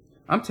about,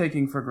 I'm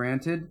taking for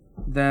granted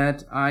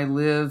that I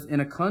live in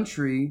a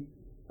country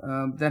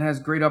that has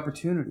great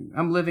opportunity.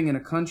 I'm living in a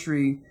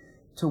country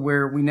to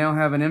where we now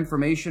have an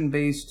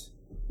information-based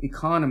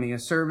economy, a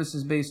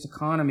services-based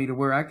economy, to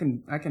where I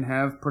can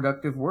have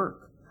productive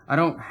work. I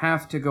don't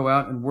have to go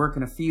out and work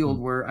in a field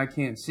where I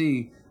can't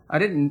see. I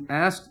didn't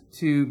ask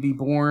to be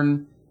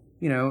born,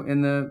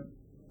 in the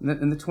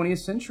 20th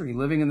century,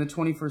 living in the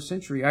 21st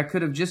century. I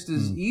could have just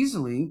as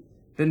easily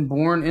been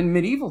born in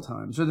medieval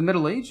times or the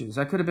Middle Ages.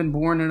 I could have been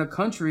born in a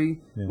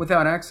country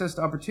without access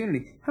to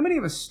opportunity. How many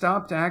of us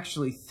stop to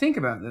actually think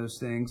about those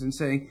things and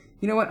say,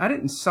 you know what, I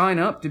didn't sign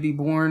up to be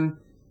born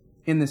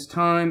in this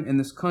time, in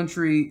this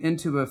country,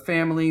 into a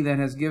family that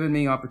has given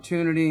me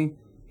opportunity.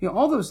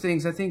 All those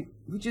things, I think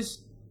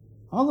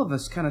all of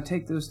us kind of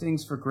take those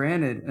things for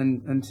granted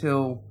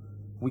until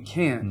we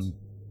can't,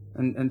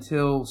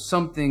 until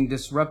something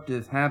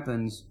disruptive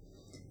happens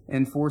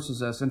and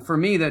forces us. And for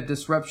me, that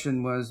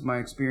disruption was my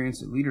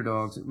experience at Leader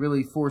Dogs. It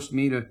really forced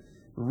me to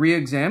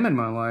re-examine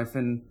my life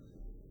and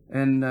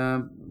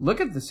look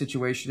at the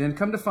situation and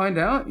come to find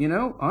out,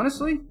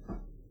 honestly,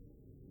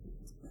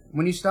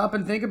 when you stop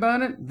and think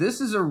about it,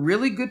 this is a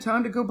really good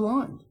time to go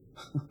blind.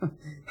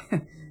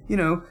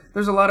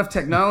 There's a lot of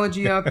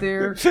technology out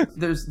there.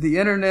 There's the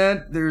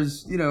internet.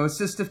 There's,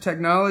 assistive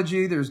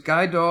technology. There's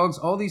guide dogs,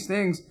 all these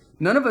things.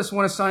 None of us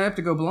want to sign up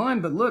to go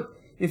blind, but look,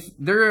 if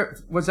there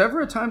was ever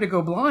a time to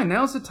go blind,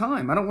 now's the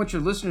time. I don't want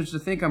your listeners to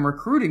think I'm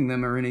recruiting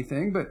them or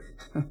anything, but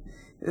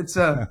it's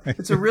a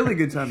really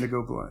good time to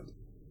go blind.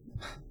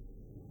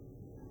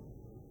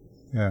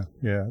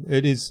 Yeah.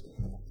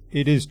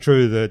 It is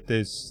true that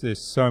there's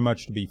so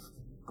much to be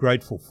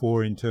grateful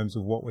for in terms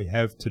of what we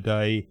have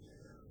today,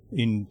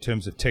 in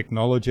terms of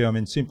technology. I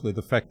mean, simply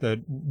the fact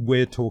that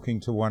we're talking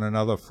to one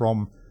another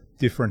from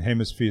different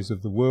hemispheres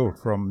of the world,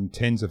 from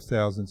tens of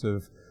thousands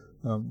of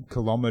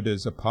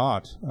kilometers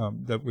apart,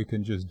 that we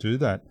can just do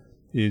that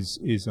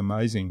is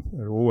amazing.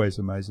 It always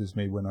amazes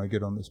me when I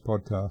get on this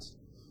podcast.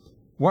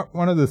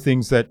 One of the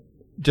things that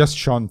just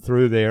shone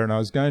through there, and I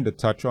was going to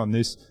touch on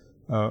this,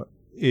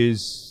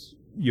 is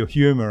your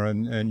humor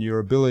and your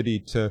ability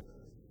to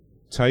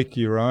take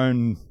your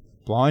own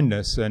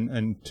blindness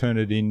and turn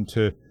it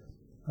into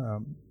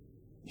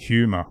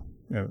humor,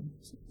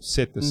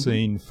 set the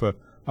scene for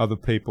other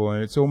people.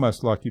 And it's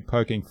almost like you're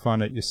poking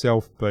fun at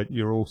yourself, but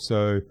you're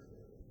also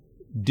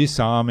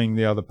disarming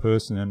the other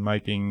person and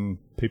making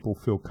people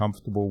feel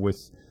comfortable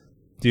with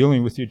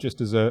dealing with you just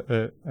as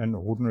an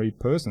ordinary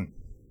person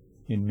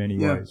in many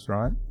ways,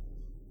 right?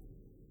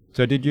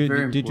 So did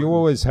you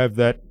always have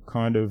that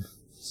kind of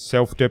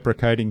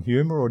self-deprecating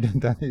humor, or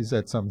is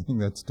that something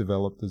that's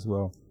developed as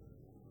well?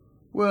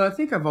 Well, I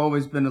think I've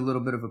always been a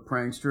little bit of a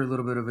prankster, a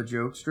little bit of a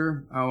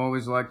jokester. I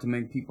always like to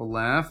make people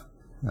laugh.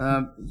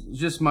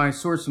 Just my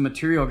source of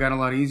material got a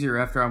lot easier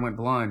after I went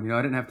blind.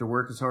 I didn't have to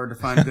work as hard to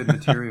find good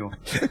material.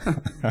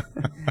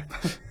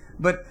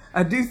 But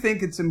I do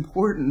think it's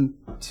important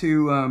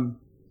to,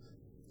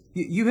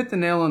 you hit the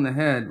nail on the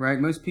head, right?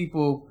 Most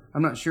people,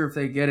 I'm not sure if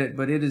they get it,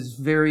 but it is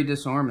very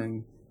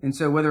disarming. And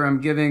so whether I'm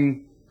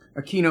giving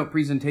a keynote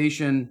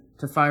presentation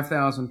to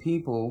 5,000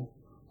 people,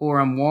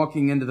 or I'm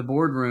walking into the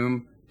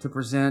boardroom to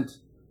present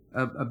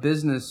a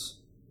business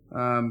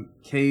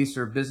case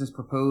or business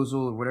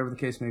proposal or whatever the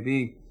case may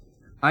be,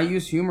 I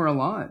use humor a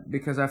lot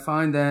because I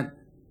find that,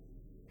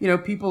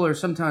 people are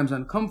sometimes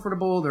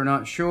uncomfortable. They're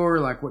not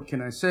sure, like, what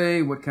can I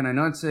say? What can I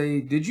not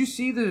say? Did you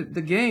see the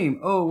game?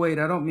 Oh, wait,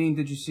 I don't mean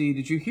did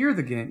you hear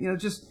the game?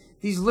 Just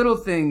these little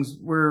things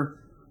where,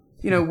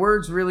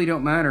 words really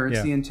don't matter.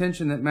 It's the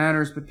intention that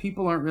matters, but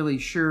people aren't really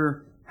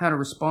sure how to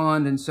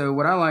respond. And so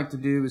what I like to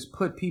do is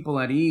put people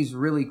at ease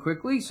really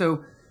quickly.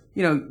 So,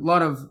 a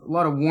lot of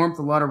warmth,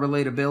 a lot of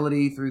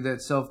relatability through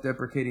that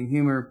self-deprecating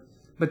humor,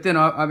 but then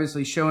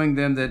obviously showing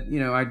them that,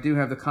 I do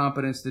have the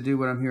competence to do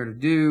what I'm here to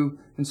do.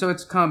 And so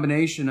it's a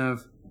combination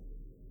of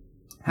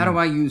how do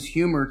I use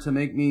humor to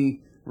make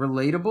me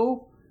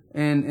relatable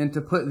and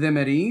to put them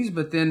at ease.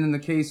 But then in the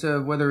case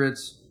of whether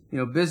it's,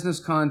 business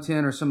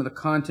content or some of the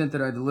content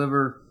that I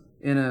deliver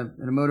in a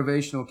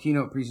motivational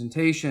keynote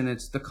presentation,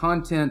 it's the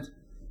content.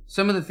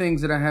 Some of the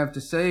things that I have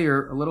to say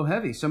are a little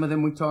heavy. Some of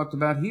them we talked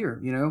about here,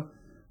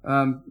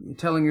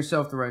 telling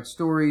yourself the right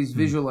stories,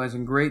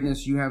 visualizing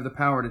greatness. You have the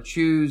power to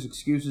choose.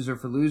 Excuses are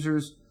for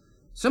losers.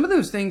 Some of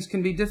those things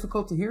can be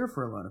difficult to hear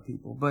for a lot of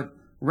people, but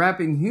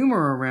wrapping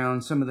humor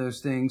around some of those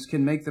things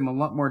can make them a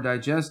lot more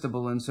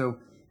digestible. And so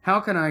how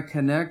can I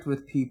connect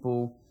with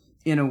people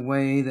in a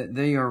way that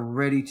they are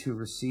ready to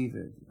receive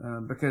it?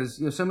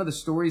 Because some of the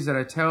stories that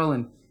I tell,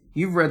 and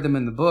you've read them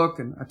in the book,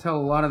 and I tell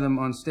a lot of them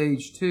on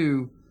stage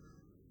too,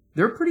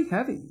 they're pretty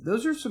heavy.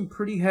 Those are some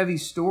pretty heavy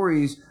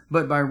stories,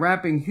 but by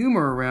wrapping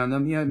humor around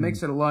them, it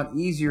makes it a lot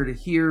easier to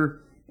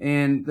hear,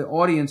 and the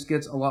audience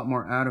gets a lot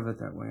more out of it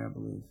that way, I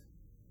believe.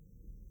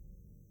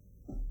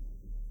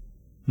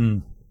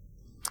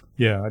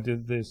 Yeah,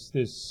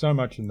 there's so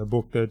much in the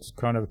book that's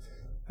kind of,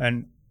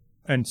 and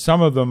And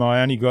some of them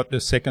I only got the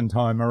second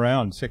time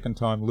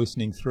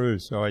listening through.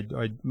 So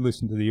I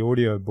listened to the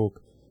audio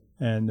book,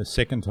 and the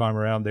second time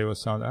around there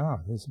was some,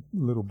 there's a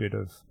little bit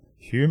of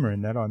humour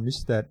in that. I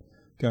missed that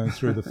going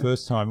through the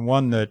first time.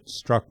 One that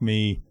struck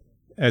me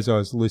as I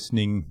was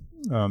listening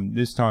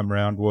this time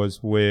around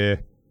was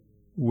where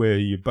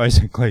you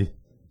basically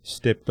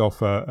stepped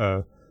off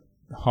a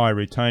high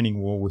retaining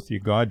wall with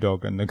your guide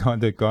dog, and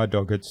the guide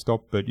dog had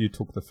stopped, but you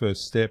took the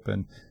first step,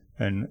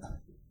 and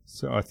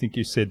so I think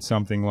you said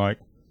something like,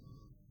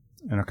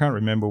 and I can't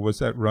remember, was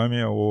that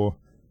Romeo or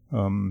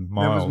Miles?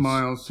 That was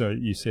Miles. So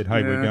you said,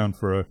 hey, we're going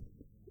for a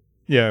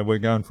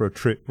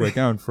trip. We're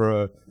going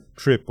for a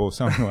trip or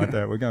something like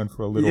that. We're going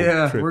for a little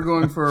trip. Yeah, we're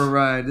going for a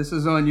ride. This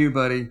is on you,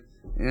 buddy.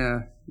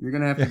 Yeah, you're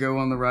going to have to go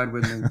on the ride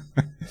with me.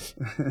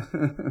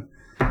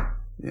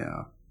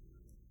 Yeah.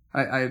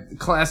 I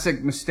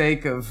classic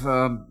mistake of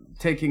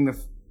taking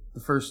the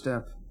first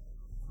step.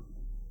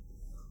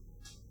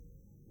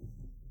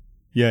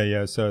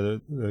 Yeah. So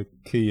the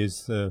key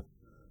is the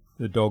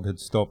dog had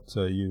stopped,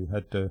 so you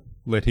had to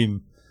let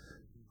him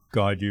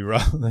guide you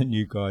rather than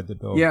you guide the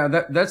dog. Yeah,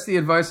 that's the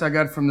advice I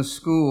got from the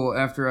school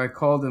after I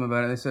called them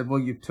about it. They said, well,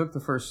 you took the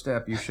first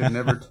step. You should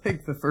never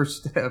take the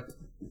first step.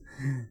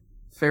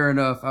 Fair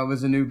enough. I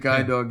was a new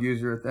guide dog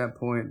user at that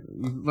point.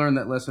 You learn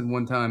that lesson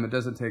one time. It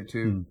doesn't take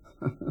two.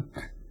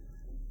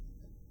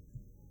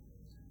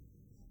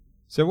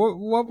 So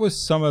what was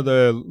some of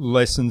the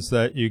lessons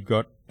that you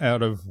got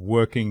out of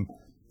working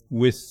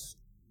with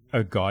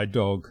a guide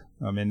dog?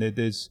 I mean,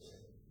 there's,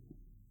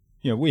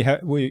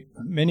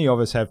 many of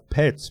us have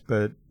pets,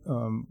 but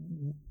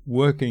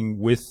working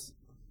with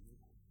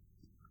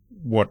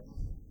what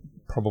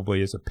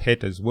probably is a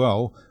pet as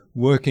well,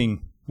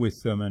 working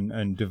with them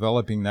and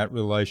developing that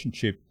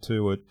relationship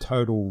to a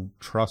total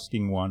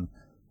trusting one.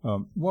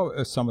 What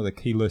are some of the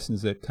key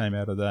lessons that came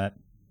out of that?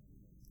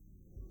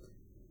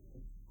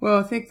 Well,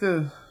 I think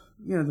the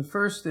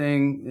first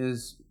thing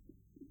is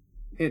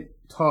it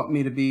taught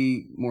me to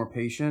be more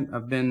patient.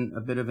 I've been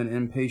a bit of an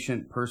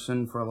impatient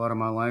person for a lot of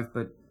my life,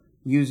 but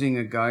using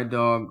a guide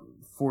dog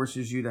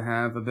forces you to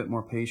have a bit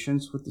more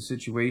patience with the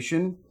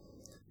situation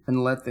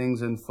and let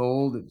things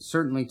unfold. It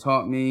certainly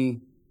taught me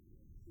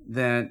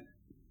that,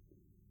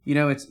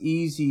 it's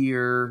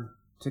easier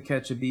to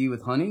catch a bee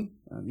with honey,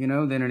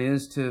 than it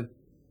is to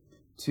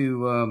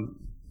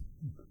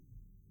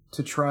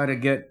try to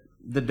get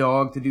the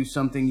dog to do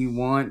something you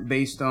want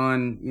based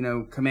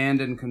on,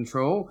 command and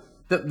control.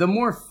 The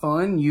more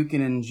fun you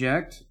can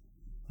inject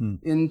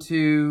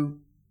into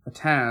a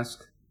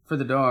task for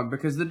the dog,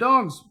 because the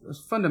dogs,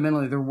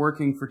 fundamentally, they're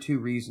working for two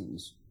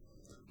reasons.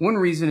 One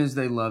reason is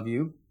they love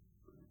you,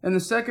 and the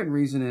second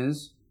reason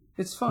is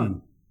it's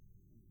fun.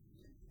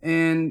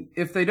 And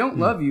if they don't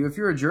love you, if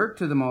you're a jerk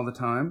to them all the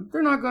time,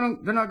 they're not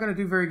gonna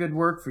do very good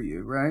work for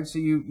you, right? So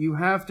you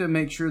have to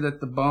make sure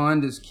that the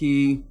bond is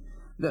key,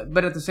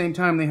 but at the same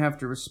time they have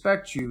to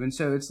respect you. And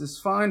so it's this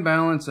fine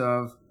balance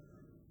of,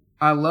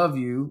 I love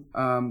you,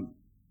 I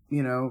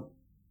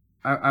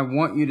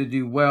want you to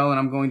do well, and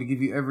I'm going to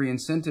give you every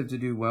incentive to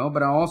do well,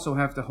 but I also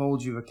have to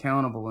hold you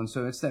accountable. And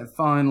so it's that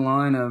fine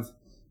line of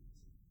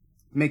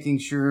making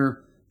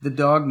sure the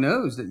dog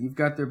knows that you've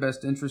got their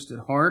best interest at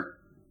heart,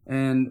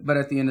 but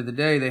at the end of the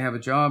day, they have a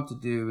job to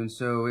do. And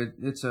so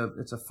it's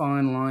a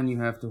fine line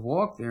you have to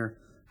walk there.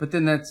 But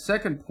then that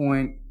second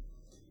point,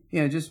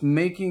 just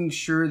making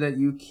sure that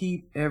you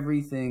keep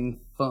everything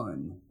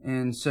fun.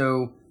 And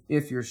so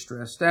if you're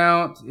stressed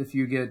out, if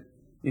you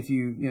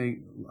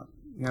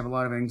have a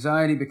lot of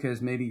anxiety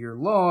because maybe you're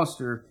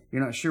lost or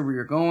you're not sure where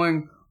you're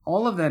going,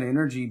 all of that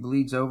energy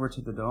bleeds over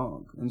to the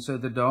dog. And so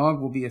the dog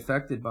will be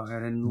affected by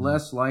it and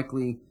less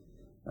likely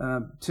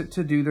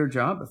to do their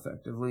job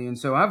effectively. And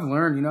so I've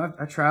learned,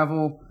 I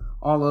travel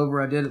all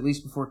over. I did at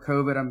least before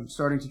COVID. I'm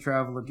starting to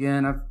travel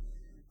again. I've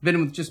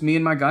been with just me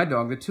and my guide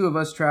dog, the two of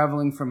us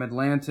traveling from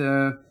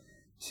Atlanta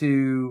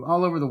to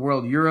all over the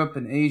world, Europe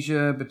and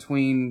Asia,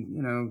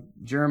 between,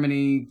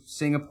 Germany,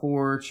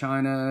 Singapore,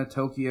 China,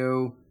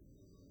 Tokyo,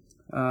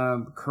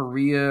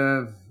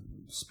 Korea,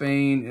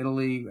 Spain,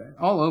 Italy,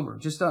 all over,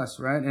 just us,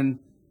 right? And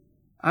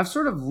I've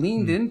sort of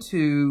leaned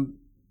into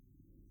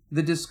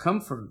the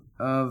discomfort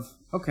of,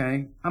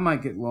 okay, I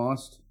might get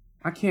lost.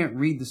 I can't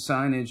read the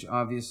signage,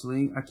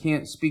 obviously. I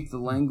can't speak the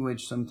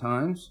language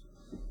sometimes.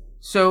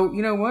 So,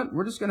 you know what?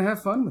 We're just going to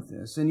have fun with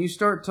this. And you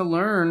start to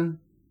learn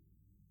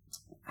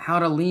how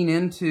to lean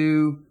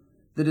into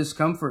the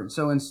discomfort.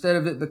 So instead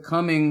of it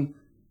becoming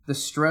the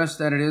stress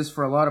that it is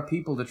for a lot of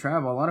people to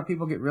travel, a lot of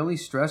people get really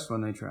stressed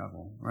when they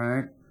travel,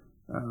 right?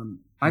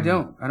 I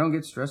don't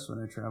get stressed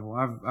when I travel.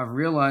 I've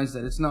realized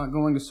that it's not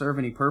going to serve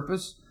any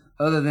purpose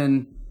other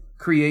than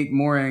create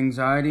more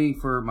anxiety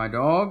for my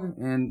dog.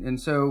 And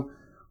so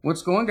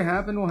what's going to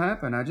happen will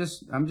happen. I'm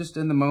just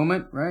in the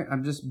moment, right?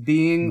 I'm just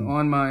being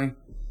on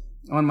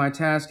my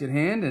task at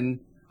hand, and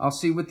I'll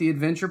see what the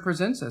adventure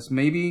presents us.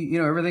 Maybe,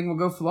 everything will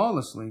go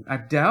flawlessly. I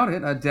doubt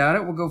it. I doubt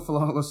it will go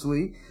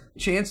flawlessly.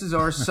 Chances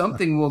are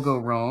something will go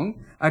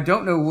wrong. I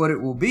don't know what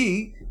it will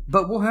be,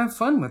 but we'll have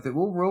fun with it.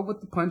 We'll roll with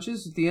the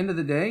punches at the end of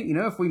the day.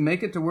 If we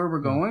make it to where we're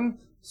going,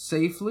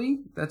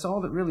 safely, that's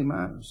all that really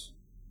matters.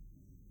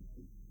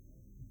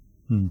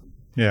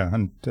 Yeah,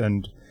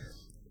 and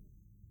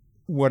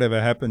whatever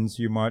happens,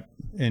 you might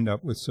end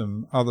up with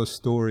some other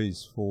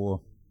stories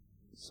for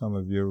some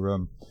of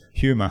your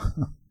humor.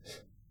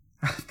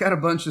 I've got a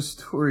bunch of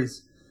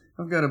stories.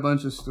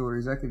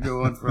 I could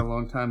go on for a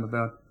long time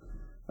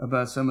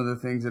about some of the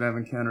things that I've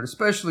encountered,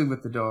 especially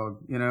with the dog.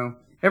 You know,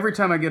 every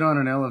time I get on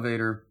an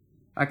elevator,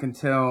 I can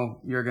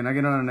tell, Jürgen, I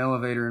get on an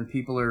elevator and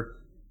people are,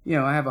 you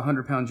know, I have a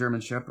 100-pound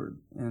German Shepherd,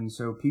 and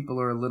so people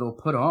are a little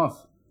put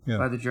off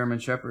by the German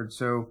Shepherd.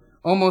 So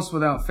almost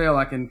without fail,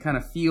 I can kind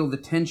of feel the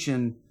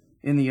tension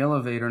in the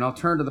elevator, and I'll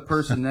turn to the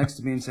person next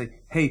to me and say,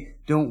 "Hey,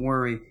 don't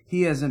worry,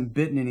 he hasn't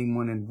bitten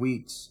anyone in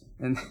weeks."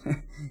 And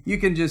you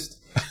can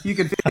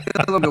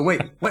feel them go,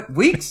 "Wait, what,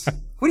 weeks?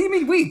 What do you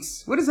mean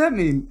weeks? What does that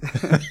mean?"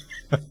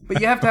 But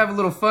you have to have a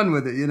little fun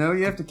with it, you know.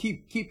 You have to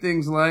keep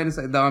things light and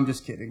say, "No, I'm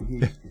just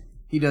kidding.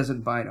 He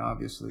doesn't bite,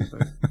 obviously,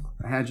 but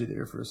I had you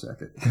there for a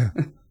second."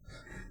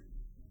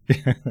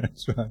 Yeah,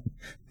 that's right.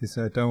 He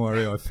said, "Don't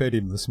worry, I fed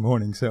him this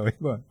morning, so he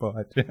won't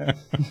bite."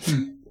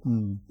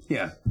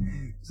 Yeah,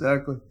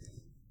 exactly.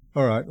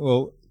 All right.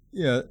 Well,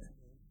 yeah,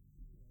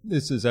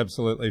 this is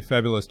absolutely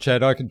fabulous,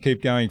 Chad. I could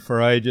keep going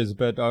for ages,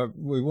 but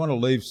we want to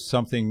leave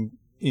something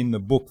in the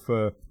book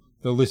for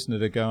the listener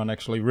to go and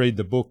actually read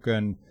the book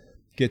and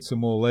get some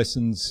more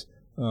lessons.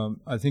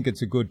 I think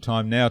it's a good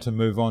time now to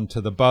move on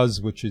to the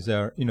buzz, which is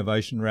our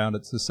innovation round.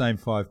 It's the same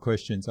 5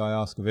 questions I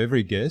ask of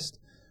every guest.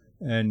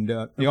 And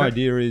the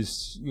idea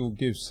is you'll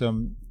give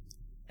some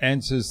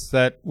answers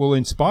that will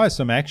inspire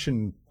some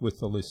action with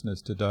the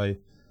listeners today.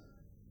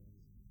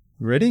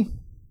 Ready?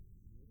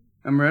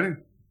 I'm ready.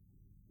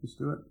 Let's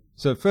do it.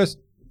 So first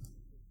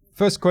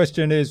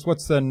question is,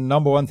 what's the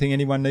number one thing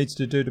anyone needs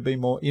to do to be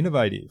more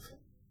innovative?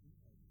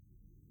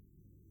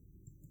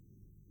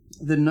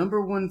 The number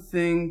one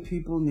thing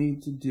people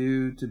need to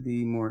do to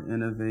be more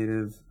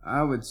innovative,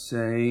 I would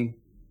say,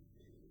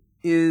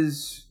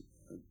 is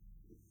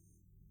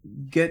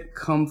get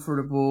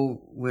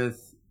comfortable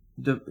with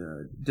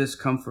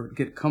discomfort.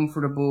 Get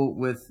comfortable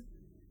with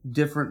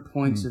different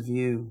points of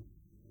view.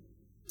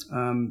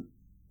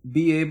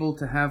 Be able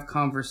to have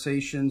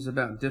conversations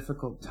about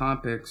difficult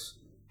topics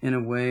in a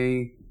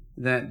way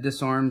that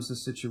disarms the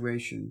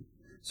situation.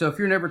 So if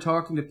you're never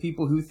talking to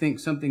people who think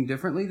something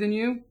differently than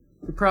you,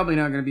 you're probably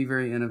not going to be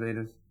very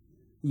innovative.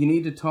 You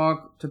need to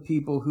talk to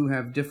people who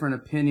have different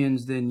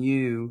opinions than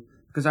you,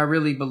 because I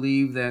really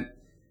believe that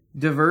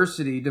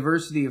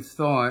diversity of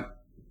thought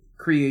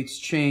creates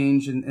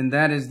change, and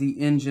that is the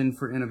engine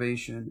for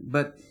innovation.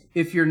 But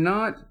if you're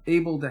not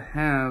able to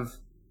have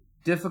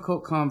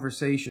difficult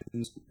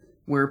conversations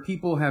where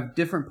people have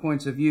different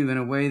points of view in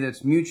a way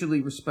that's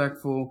mutually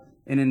respectful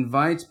and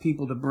invites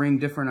people to bring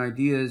different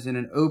ideas in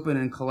an open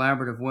and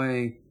collaborative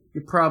way,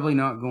 you're probably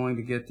not going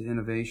to get to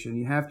innovation.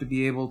 You have to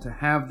be able to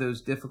have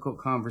those difficult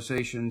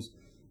conversations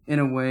in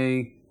a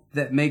way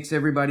that makes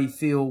everybody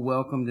feel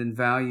welcomed and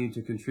valued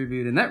to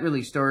contribute. And that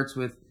really starts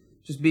with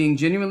just being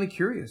genuinely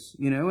curious,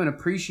 you know, and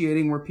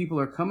appreciating where people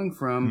are coming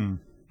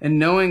from and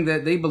knowing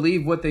that they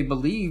believe what they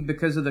believe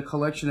because of the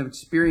collection of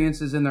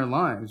experiences in their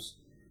lives.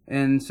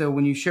 And so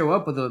when you show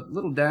up with a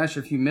little dash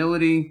of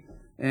humility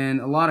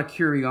and a lot of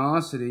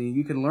curiosity,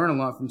 you can learn a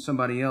lot from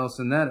somebody else,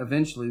 and that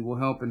eventually will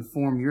help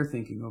inform your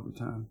thinking over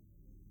time.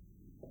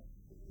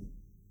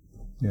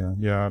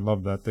 Yeah, I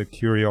love that. The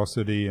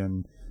curiosity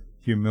and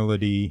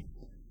humility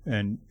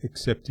and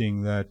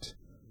accepting that.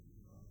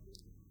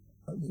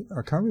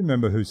 I can't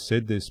remember who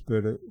said this,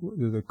 but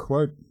the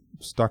quote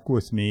stuck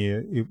with me.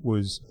 It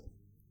was,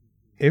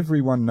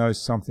 "Everyone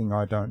knows something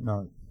I don't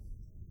know."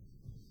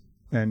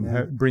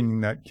 And bringing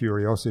that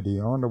curiosity,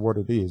 I wonder what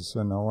it is,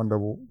 and I wonder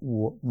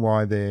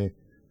why they're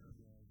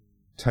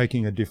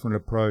taking a different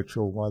approach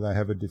or why they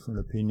have a different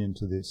opinion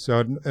to this.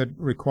 So it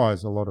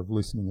requires a lot of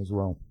listening as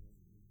well.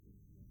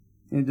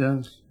 It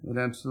does. It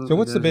absolutely does. So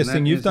what's the best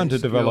thing you've done to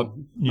develop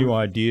new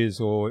ideas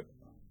or...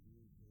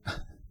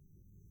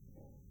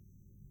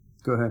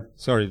 Go ahead.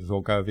 Sorry to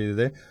talk over you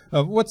there.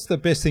 What's the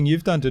best thing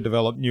you've done to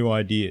develop new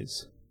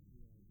ideas?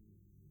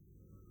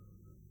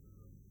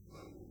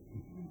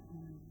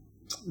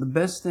 The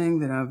best thing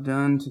that I've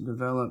done to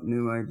develop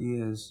new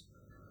ideas,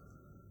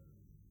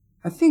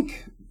 I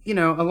think, you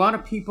know, a lot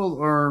of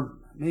people are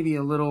maybe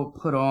a little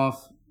put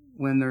off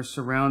when they're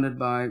surrounded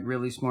by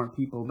really smart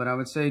people. But I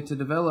would say to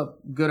develop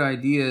good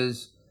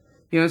ideas,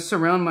 you know,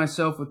 surround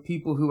myself with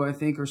people who I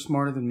think are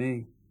smarter than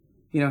me.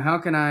 You know, how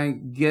can I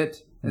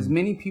get as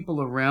many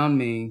people around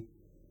me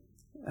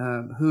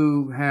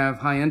who have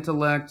high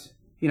intellect?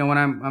 You know, when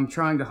I'm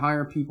trying to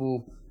hire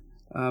people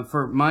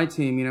for my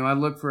team, you know, I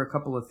look for a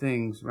couple of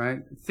things,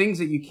 right? Things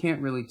that you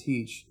can't really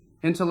teach: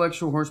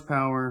 intellectual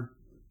horsepower,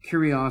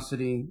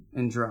 curiosity,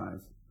 and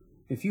drive.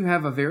 If you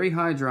have a very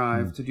high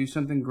drive to do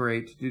something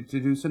great, to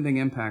do something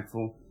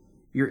impactful,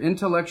 you're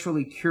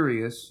intellectually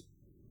curious,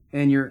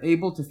 and you're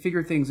able to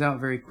figure things out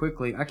very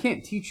quickly. I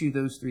can't teach you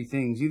those 3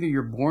 things. Either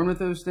you're born with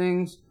those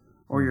things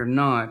or you're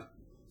not.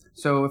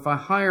 So if I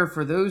hire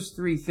for those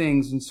 3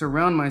 things and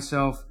surround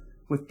myself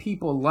with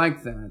people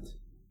like that,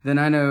 then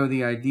I know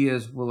the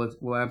ideas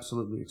will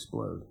absolutely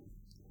explode.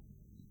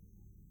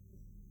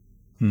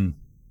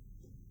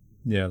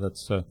 Yeah,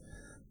 that's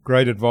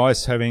great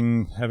advice.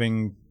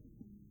 Having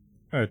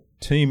a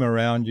team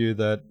around you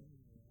that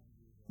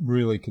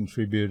really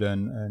contribute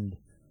and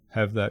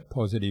have that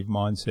positive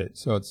mindset.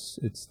 So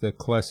it's the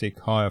classic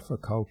hire for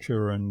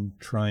culture and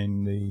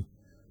train the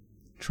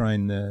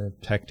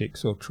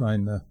tactics or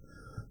train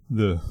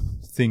the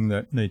thing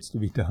that needs to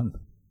be done.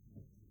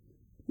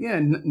 Yeah,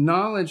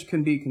 knowledge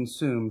can be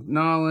consumed.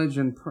 Knowledge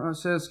and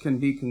process can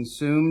be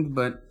consumed,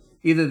 but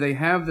either they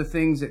have the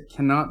things that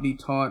cannot be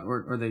taught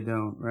or they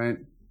don't, right?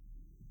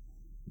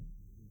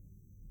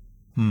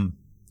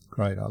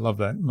 Great. I love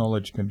that.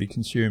 Knowledge can be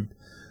consumed.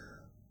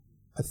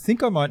 I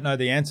think I might know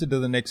the answer to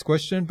the next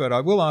question, but I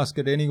will ask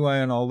it anyway,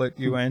 and I'll let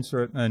you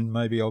answer it, and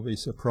maybe I'll be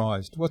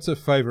surprised. What's a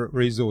favorite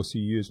resource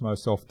you use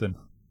most often?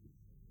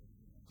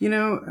 You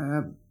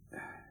know,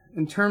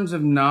 in terms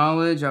of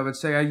knowledge, I would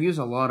say I use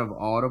a lot of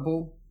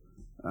Audible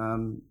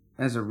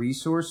as a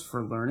resource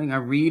for learning. I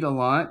read a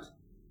lot.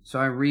 So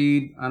I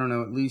read, I don't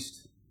know, at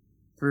least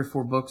 3 or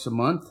 4 books a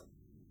month.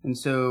 And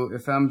so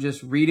if I'm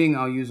just reading,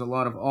 I'll use a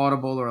lot of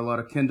Audible or a lot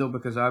of Kindle,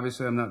 because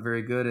obviously I'm not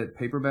very good at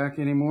paperback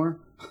anymore.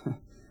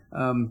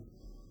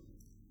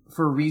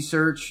 For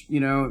research, you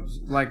know,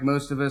 like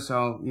most of us,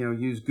 I'll, you know,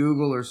 use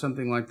Google or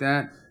something like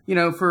that. You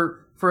know,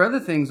 for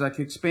other things like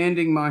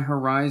expanding my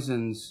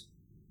horizons,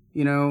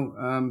 you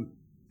know,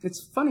 it's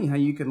funny how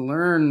you can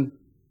learn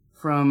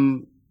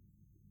from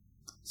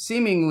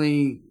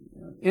seemingly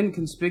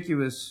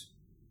inconspicuous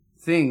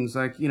things.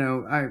 Like, you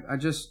know, I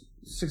just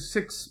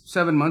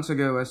 6-7 months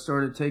ago, I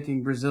started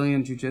taking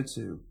Brazilian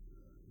Jiu-Jitsu.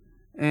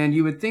 And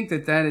you would think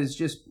that that is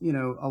just, you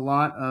know, a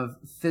lot of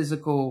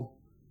physical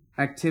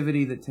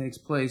activity that takes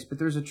place, but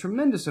there's a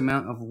tremendous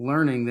amount of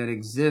learning that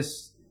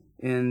exists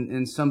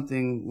in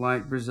something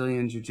like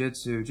Brazilian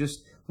Jiu-Jitsu.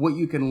 Just what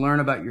you can learn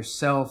about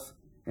yourself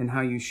and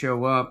how you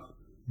show up,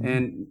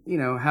 and, you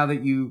know, how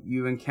that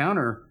you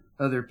encounter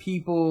other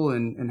people,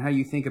 and how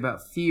you think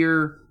about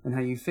fear and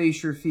how you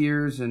face your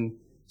fears. And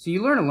so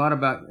you learn a lot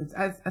about,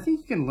 I think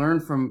you can learn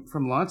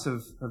from lots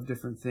of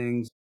different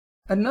things.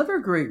 Another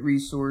great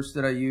resource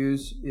that I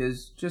use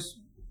is just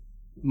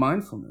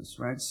mindfulness,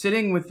 right?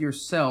 Sitting with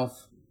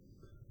yourself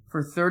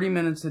for 30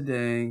 minutes a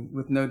day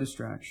with no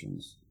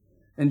distractions,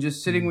 and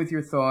just sitting with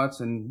your thoughts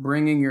and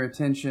bringing your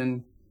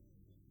attention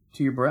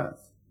to your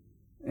breath.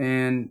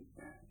 And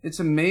it's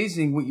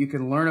amazing what you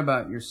can learn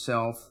about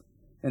yourself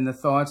and the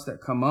thoughts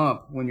that come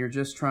up when you're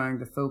just trying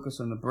to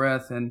focus on the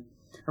breath. And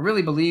I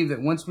really believe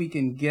that once we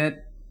can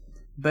get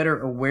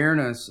better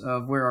awareness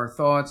of where our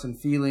thoughts and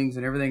feelings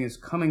and everything is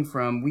coming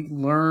from, we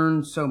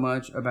learn so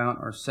much about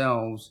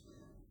ourselves.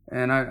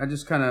 And I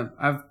just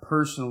I've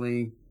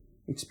personally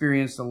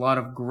experienced a lot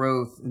of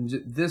growth in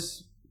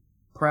this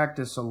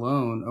practice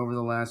alone over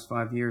the last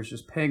 5 years,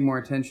 just paying more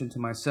attention to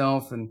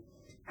myself and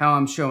how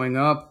I'm showing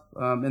up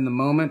in the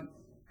moment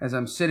as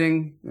I'm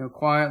sitting, you know,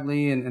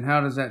 quietly, and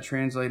how does that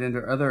translate into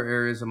other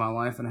areas of my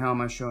life, and how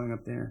am I showing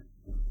up there?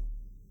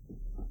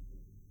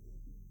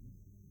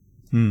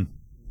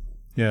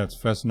 Yeah, it's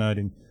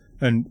fascinating.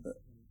 And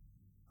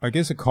I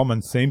guess a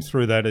common theme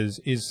through that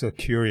is a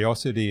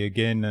curiosity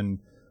again, and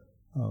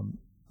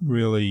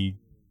really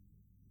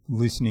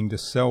listening to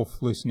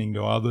self, listening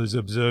to others,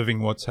 observing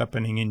what's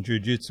happening in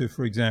jiu-jitsu,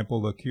 for example,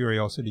 the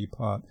curiosity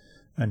part,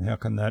 and how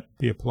can that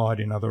be applied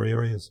in other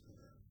areas.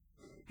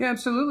 Yeah,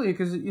 absolutely,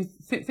 because you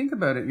think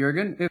about it,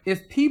 Jürgen.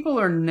 If people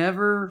are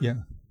never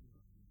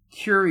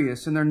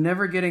curious and they're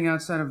never getting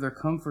outside of their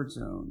comfort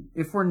zone,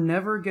 if we're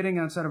never getting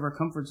outside of our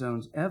comfort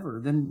zones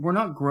ever, then we're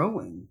not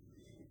growing.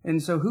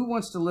 And so who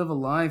wants to live a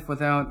life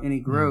without any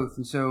growth?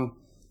 And so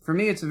for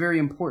me, it's a very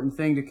important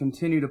thing to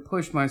continue to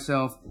push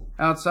myself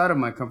outside of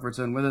my comfort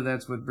zone, whether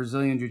that's with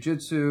Brazilian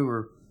Jiu-Jitsu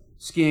or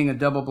skiing a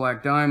double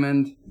black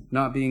diamond,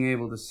 not being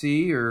able to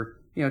see, or,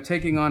 you know,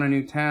 taking on a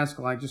new task,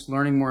 like just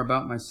learning more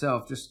about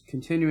myself, just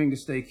continuing to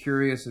stay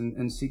curious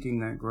and seeking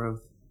that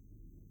growth.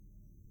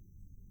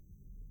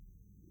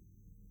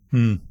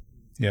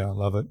 Yeah, I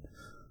love it.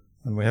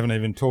 And we haven't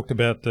even talked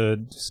about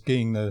the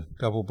skiing the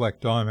double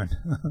black diamond.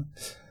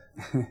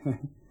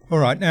 All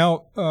right.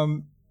 Now,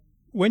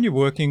 when you're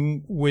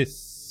working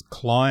with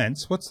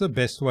clients, what's the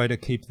best way to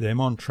keep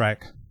them on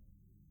track?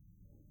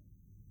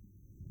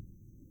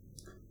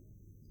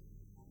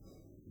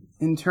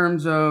 In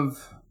terms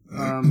of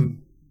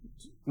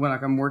when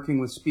I'm working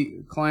with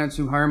clients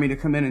who hire me to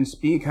come in and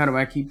speak, how do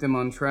I keep them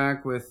on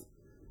track with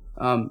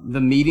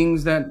the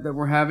meetings that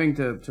we're having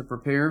to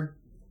prepare?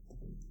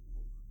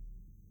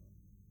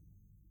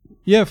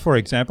 Yeah, for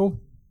example.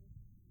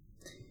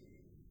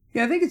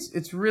 Yeah, I think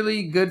it's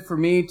really good for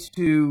me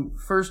to,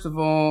 first of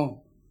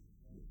all,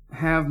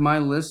 have my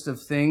list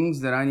of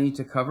things that I need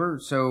to cover.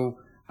 So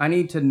I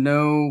need to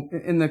know,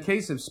 in the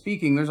case of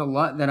speaking, there's a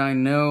lot that I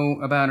know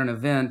about an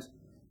event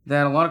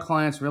that a lot of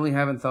clients really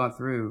haven't thought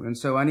through. And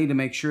so I need to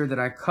make sure that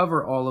I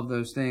cover all of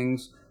those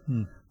things.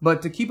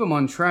 But to keep them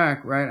on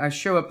track, right, I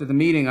show up to the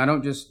meeting. I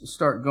don't just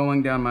start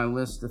going down my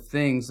list of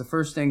things. The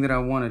first thing that I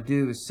want to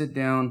do is sit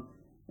down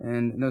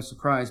And no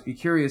surprise, be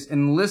curious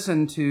and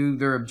listen to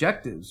their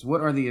objectives. What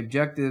are the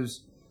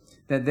objectives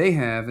that they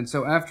have? And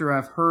so after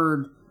I've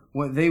heard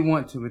what they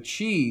want to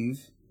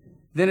achieve,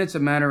 then it's a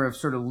matter of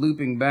sort of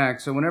looping back.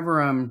 So whenever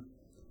I'm,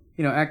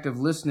 active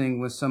listening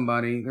with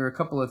somebody, there are a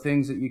couple of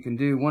things that you can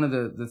do. One of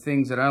the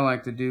things that I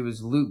like to do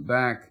is loop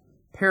back,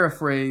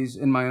 paraphrase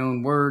in my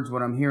own words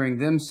what I'm hearing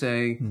them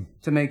say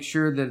to make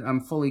sure that I'm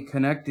fully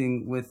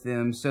connecting with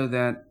them so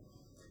that,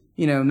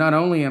 not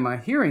only am I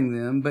hearing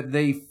them, but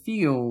they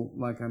feel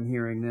like I'm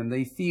hearing them.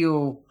 They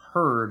feel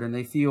heard and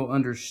they feel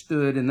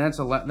understood. And that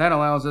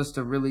allows us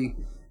to really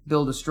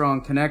build a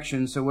strong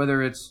connection. So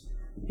whether it's,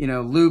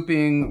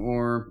 looping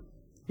or,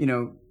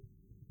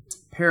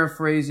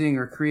 paraphrasing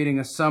or creating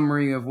a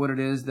summary of what it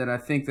is that I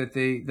think that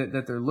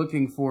they're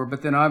looking for,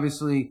 but then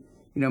obviously,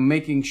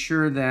 making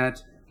sure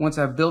that once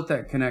I've built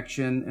that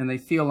connection and they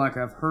feel like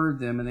I've heard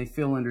them and they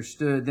feel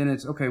understood, then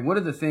it's okay, what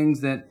are the things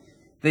that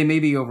they may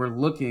be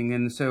overlooking?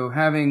 And so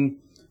having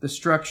the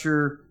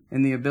structure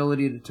and the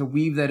ability to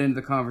weave that into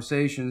the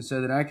conversation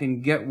so that I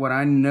can get what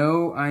I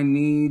know I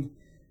need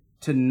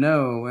to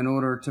know in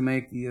order to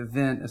make the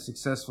event a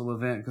successful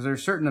event. Because there are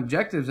certain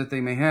objectives that they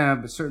may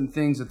have, but certain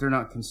things that they're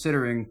not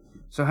considering.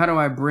 So how do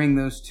I bring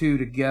those two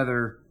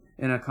together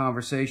in a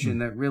conversation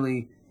that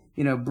really,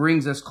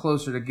 brings us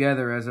closer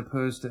together as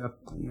opposed to,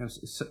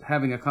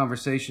 having a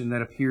conversation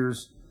that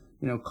appears,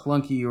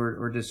 clunky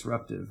or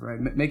disruptive,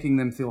 right? Making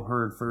them feel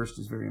heard first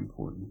is very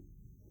important.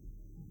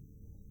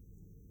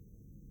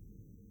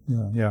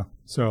 Yeah.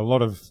 So a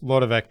lot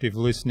of active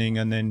listening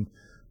and then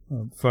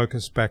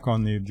focus back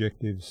on the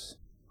objectives.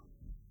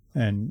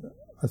 And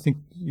I think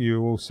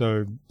you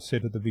also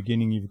said at the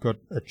beginning you've got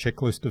a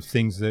checklist of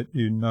things that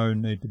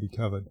need to be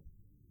covered.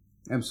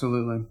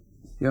 Absolutely.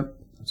 Yep,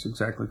 that's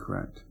exactly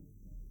correct.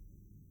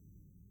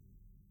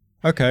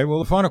 Okay, well,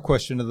 the final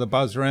question of the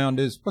buzz round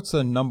is, what's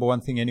the number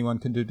one thing anyone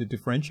can do to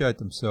differentiate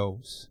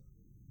themselves?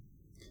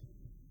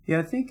 Yeah,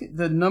 I think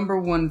the number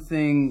one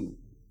thing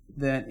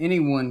that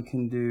anyone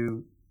can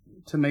do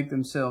to make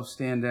themselves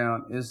stand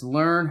out is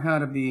learn how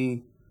to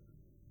be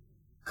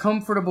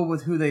comfortable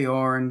with who they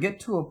are and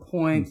get to a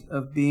point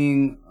of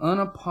being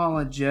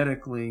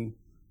unapologetically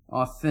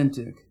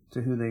authentic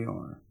to who they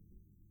are.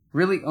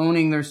 Really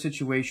owning their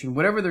situation,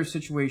 whatever their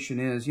situation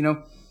is.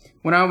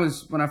 When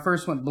I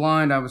first went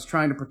blind, I was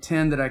trying to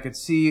pretend that I could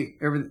see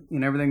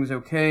everything was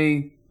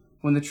okay.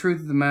 When the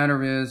truth of the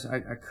matter is,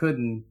 I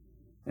couldn't.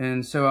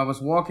 And so I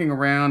was walking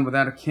around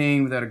without a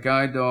cane, without a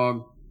guide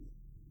dog.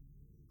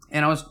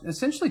 And I was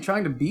essentially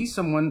trying to be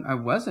someone I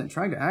wasn't,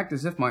 trying to act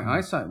as if my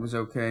eyesight was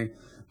okay.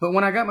 But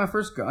when I got my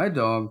first guide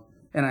dog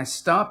and I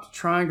stopped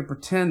trying to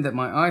pretend that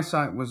my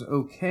eyesight was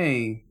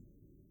okay,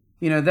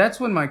 that's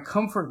when my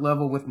comfort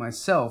level with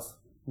myself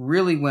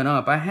really went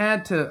up. I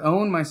had to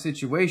own my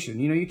situation.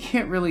 You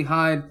can't really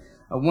hide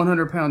a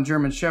 100-pound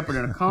German Shepherd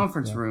in a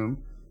conference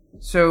room.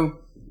 So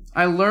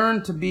I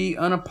learned to be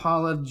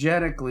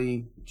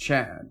unapologetically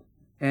Chad.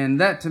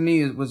 And that to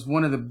me was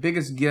one of the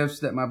biggest gifts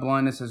that my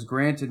blindness has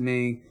granted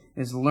me,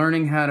 is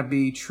learning how to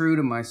be true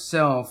to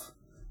myself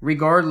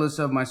regardless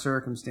of my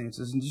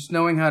circumstances and just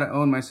knowing how to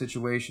own my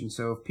situation.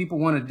 So if people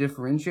want to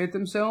differentiate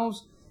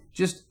themselves,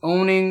 just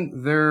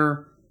owning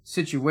their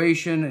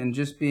situation and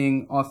just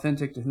being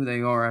authentic to who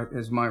they are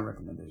is my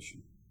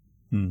recommendation.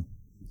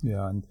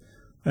 Yeah,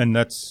 and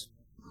that's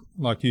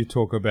like you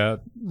talk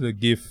about the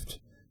gift,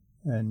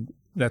 and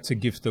that's a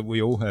gift that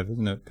we all have,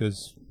 isn't it?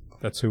 Because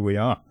that's who we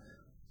are.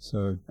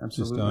 So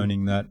Absolutely. Just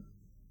owning that.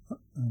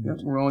 Yep,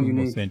 we're all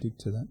unique. Authentic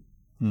to that.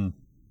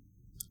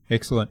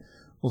 Excellent.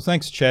 Well,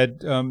 thanks,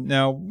 Chad.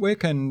 Now, where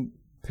can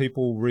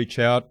people reach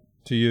out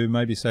to you,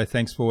 maybe say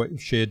thanks for what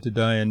you've shared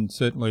today, and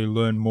certainly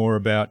learn more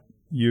about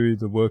you,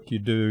 the work you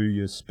do,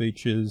 your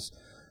speeches,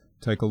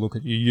 take a look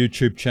at your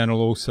YouTube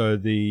channel, also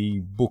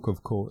the book,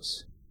 of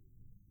course?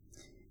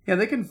 Yeah,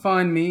 they can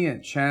find me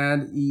at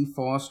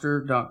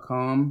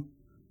chadefoster.com.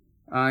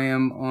 I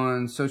am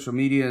on social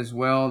media as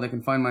well. They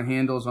can find my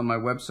handles on my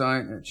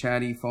website at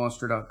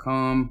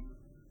chadefoster.com.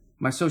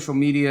 My social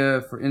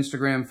media for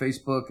Instagram,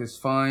 Facebook is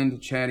find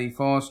Chad E.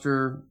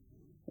 Foster.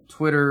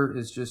 Twitter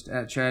is just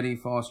at Chad E.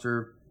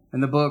 Foster.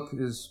 And the book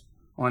is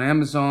on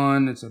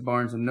Amazon. It's at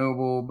Barnes &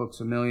 Noble, Books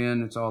A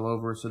Million. It's all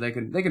over. So they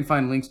can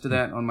find links to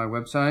that on my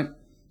website,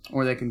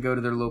 or they can go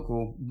to their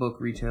local book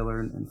retailer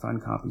and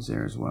find copies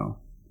there as well.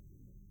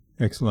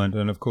 Excellent.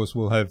 And of course,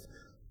 we'll have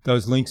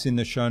those links in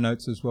the show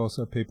notes as well,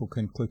 so people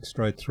can click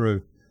straight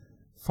through.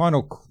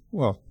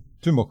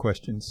 Two more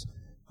questions.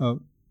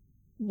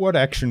 What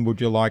action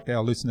would you like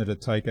our listener to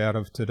take out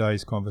of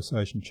today's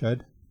conversation,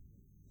 Chad?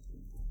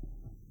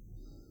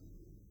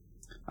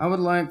 I would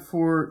like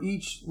for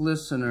each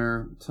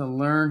listener to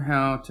learn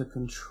how to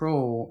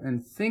control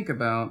and think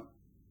about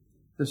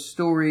the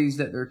stories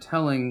that they're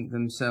telling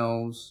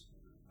themselves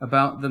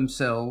about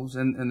themselves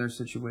and their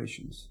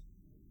situations,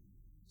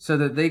 so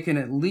that they can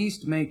at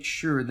least make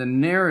sure the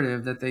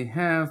narrative that they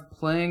have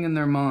playing in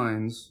their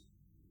minds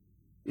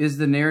is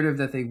the narrative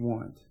that they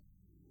want.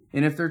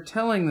 And if they're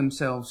telling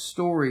themselves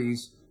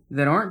stories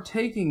that aren't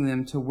taking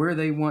them to where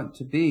they want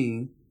to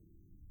be,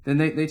 then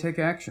they take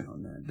action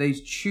on that. They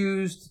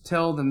choose to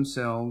tell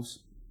themselves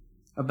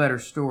a better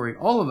story.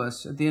 All of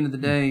us, at the end of the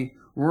day,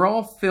 we're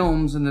all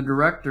films and the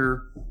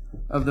director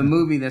of the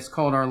movie that's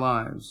called our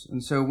lives.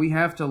 And so we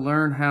have to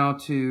learn how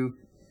to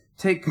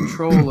take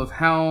control of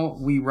how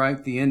we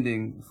write the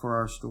ending for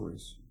our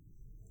stories.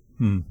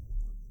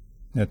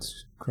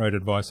 That's great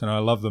advice, and I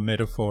love the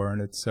metaphor,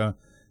 and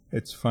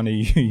it's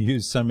funny you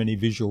use so many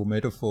visual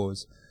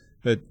metaphors.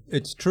 But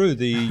it's true,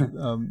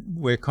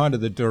 we're kind of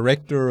the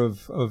director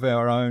of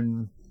our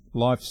own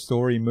life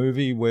story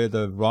movie. We're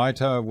the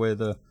writer, we're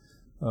the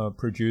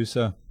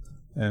producer,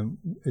 and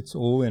it's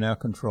all in our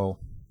control.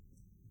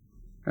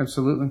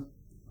 Absolutely.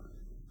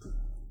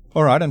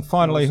 All right, and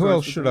finally, who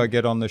else should I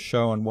get on the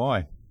show and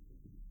why?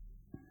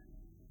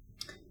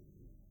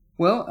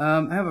 Well,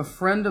 I have a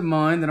friend of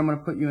mine that I'm going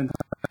to put you in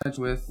touch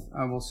with.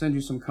 I will send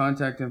you some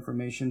contact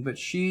information, but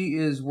she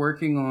is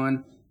working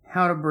on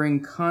how to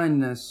bring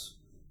kindness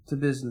to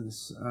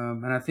business.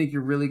 And I think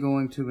you're really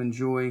going to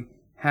enjoy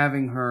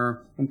having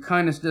her. And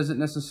kindness doesn't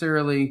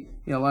necessarily,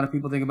 a lot of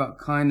people think about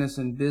kindness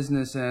in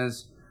business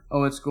as,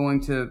 oh, it's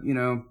going to,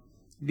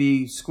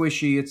 be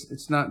squishy.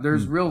 It's not.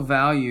 There's real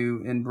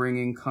value in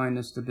bringing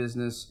kindness to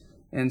business.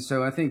 And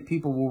so I think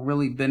people will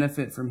really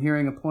benefit from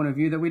hearing a point of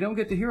view that we don't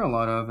get to hear a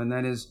lot of, and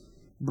that is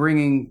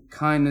bringing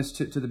kindness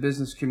to the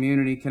business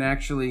community can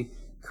actually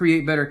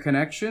create better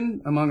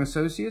connection among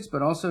associates,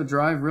 but also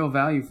drive real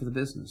value for the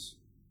business.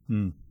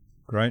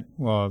 Great.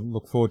 Well, I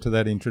look forward to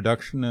that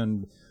introduction,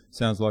 and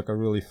sounds like a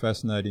really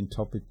fascinating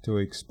topic to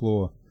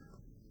explore.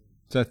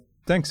 So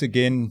thanks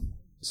again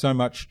so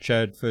much,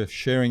 Chad, for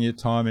sharing your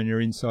time and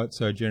your insight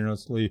so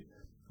generously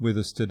with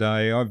us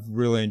today. I've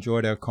really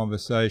enjoyed our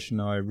conversation.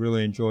 I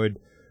really enjoyed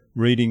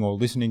reading or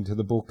listening to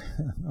the book.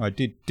 I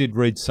did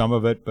read some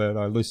of it, but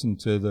I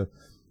listened to the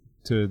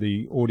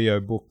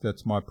audio book.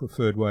 That's my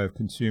preferred way of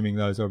consuming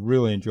those. I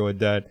really enjoyed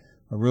that.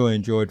 I really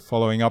enjoyed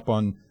following up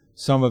on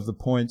some of the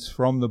points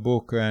from the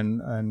book,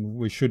 and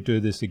we should do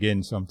this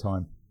again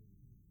sometime.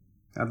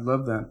 I'd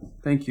love that.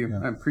 Thank you.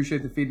 Yeah. I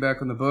appreciate the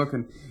feedback on the book.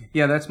 And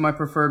yeah, that's my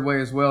preferred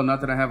way as well. Not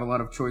that I have a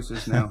lot of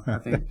choices now. I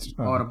think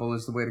Audible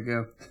is the way to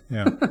go.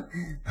 Yeah.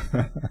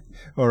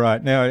 All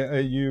right. Now, do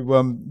you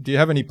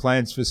have any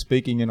plans for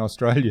speaking in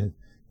Australia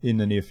in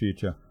the near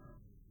future?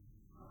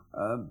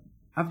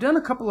 I've done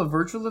a couple of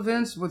virtual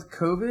events with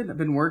COVID. I've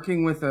been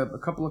working with a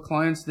couple of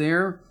clients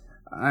there.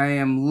 I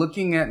am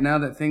looking at, now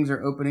that things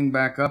are opening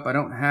back up, I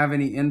don't have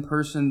any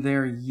in-person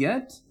there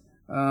yet.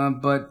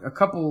 But a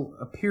couple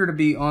appear to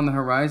be on the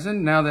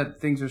horizon now that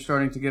things are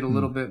starting to get a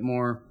little bit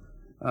more,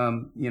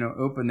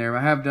 open there.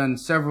 I have done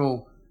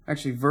several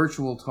actually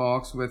virtual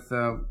talks with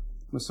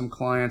some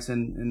clients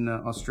in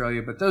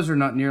Australia, but those are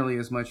not nearly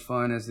as much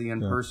fun as the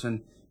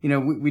in-person. Yeah.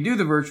 We do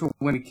the virtual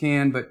when we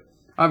can, but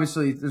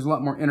obviously there's a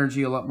lot more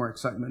energy, a lot more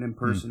excitement in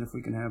person if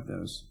we can have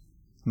those.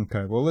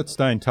 Okay. Well, let's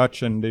stay in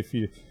touch, and if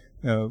you,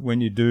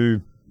 when you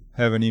do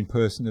have an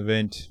in-person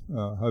event,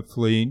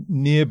 hopefully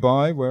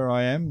nearby where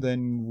I am,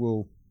 then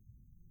we'll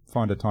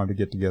find a time to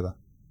get together.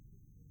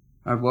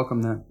 I'd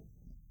welcome that.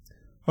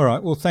 All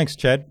right. Well, thanks,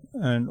 Chad,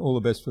 and all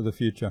the best for the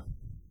future.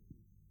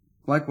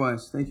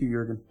 Likewise. Thank you,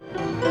 Jürgen.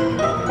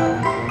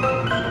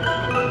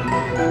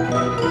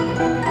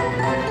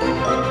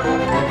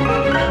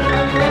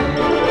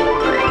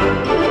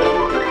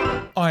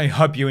 I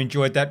hope you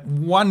enjoyed that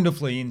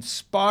wonderfully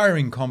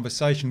inspiring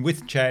conversation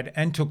with Chad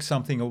and took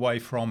something away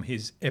from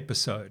his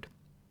episode.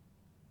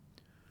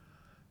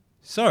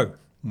 So,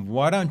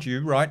 why don't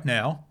you right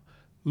now,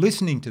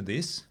 listening to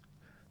this,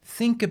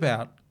 think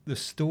about the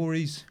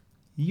stories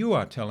you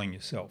are telling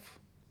yourself.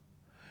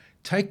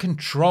 Take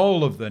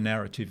control of the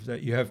narrative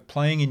that you have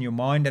playing in your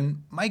mind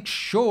and make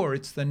sure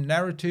it's the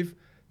narrative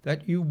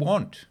that you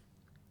want.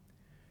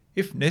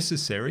 If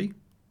necessary,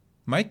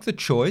 make the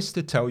choice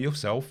to tell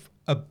yourself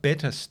a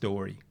better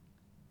story.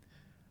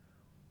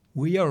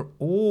 We are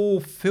all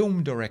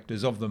film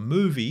directors of the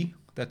movie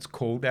that's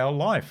called our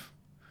life.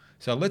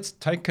 So let's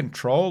take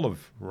control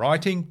of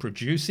writing,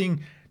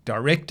 producing,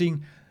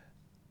 directing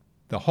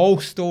the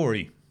whole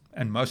story,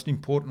 and most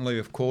importantly,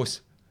 of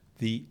course,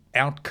 the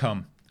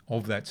outcome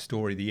of that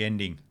story, the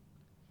ending.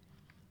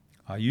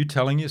 Are you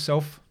telling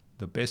yourself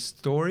the best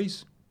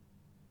stories?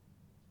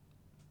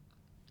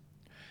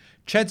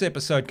 Chad's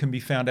episode can be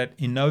found at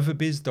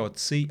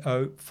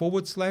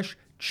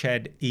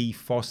innovabiz.co/Chad E.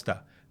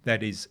 Foster.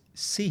 That is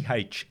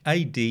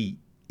CHADEFOSTER,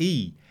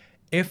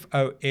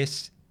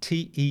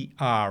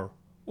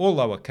 all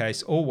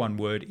lowercase, all one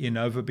word,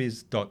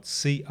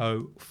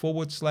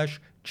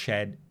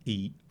 innovabiz.co/Chad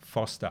E.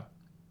 Foster.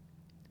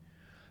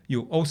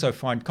 You'll also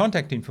find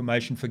contact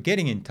information for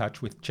getting in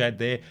touch with Chad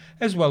there,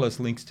 as well as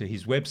links to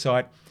his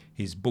website,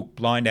 his book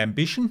Blind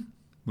Ambition,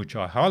 which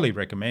I highly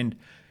recommend,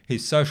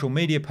 his social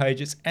media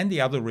pages, and the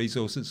other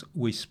resources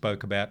we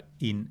spoke about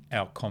in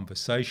our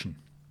conversation.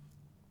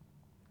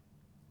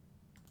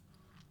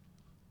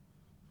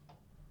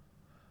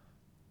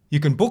 You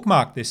can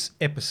bookmark this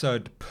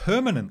episode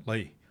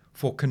permanently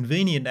for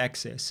convenient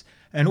access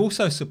and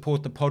also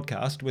support the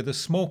podcast with a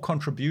small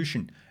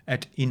contribution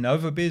at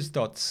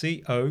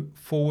innovabiz.co/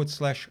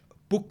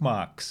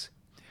 bookmarks.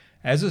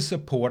 As a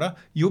supporter,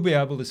 you'll be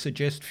able to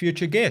suggest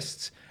future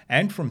guests,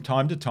 and from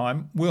time to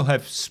time, we'll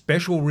have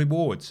special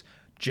rewards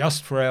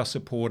just for our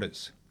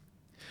supporters.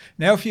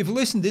 Now, if you've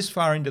listened this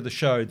far into the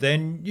show,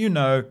 then you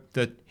know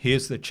that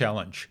here's the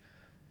challenge.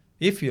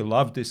 If you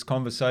loved this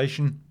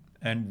conversation,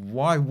 and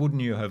why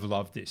wouldn't you have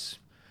loved this,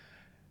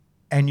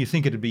 and you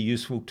think it'd be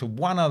useful to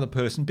one other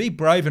person, be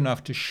brave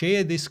enough to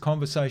share this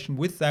conversation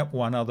with that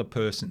one other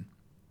person.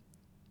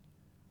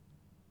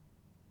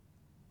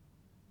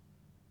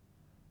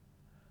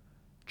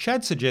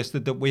 Chad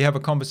suggested that we have a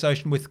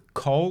conversation with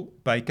Cole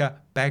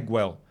Baker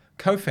Bagwell,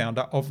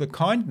 co-founder of the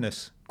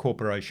Kindness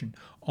Corporation,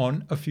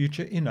 on a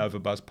future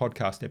InnovaBuzz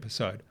podcast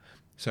episode.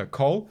 So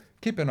Cole,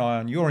 keep an eye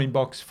on your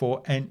inbox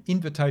for an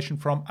invitation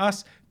from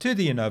us to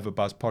the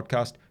InnovaBuzz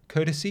podcast,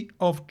 courtesy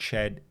of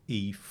Chad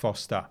E.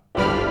 Foster.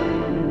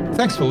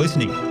 Thanks for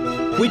listening.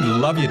 We'd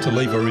love you to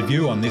leave a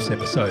review on this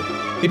episode.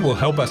 It will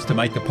help us to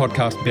make the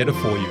podcast better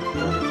for you.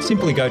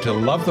 Simply go to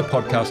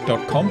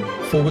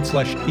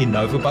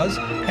lovethepodcast.com/InnovaBuzz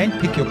and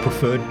pick your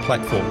preferred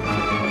platform.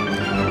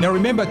 Now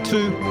remember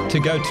to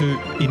go to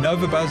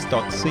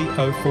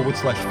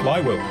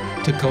innovabuzz.co/flywheel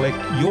to collect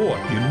your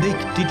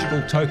unique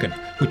digital token,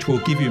 which will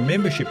give you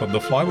membership of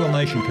the Flywheel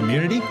Nation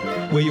community,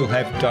 where you'll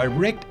have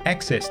direct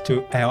access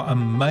to our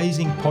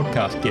amazing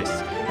podcast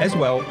guests, as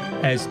well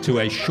as to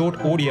a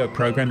short audio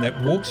program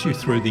that walks you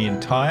through the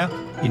entire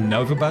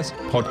InnovaBuzz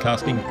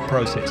podcasting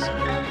process.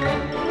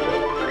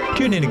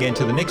 Tune in again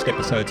to the next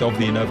episodes of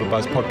the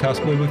InnovaBuzz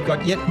podcast, where we've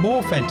got yet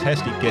more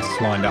fantastic guests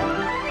lined up.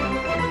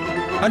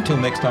 Until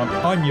next time,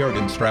 I'm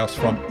Jurgen Strauss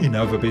from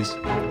InnovaBiz.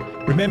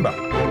 Remember,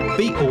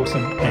 be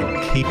awesome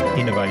and keep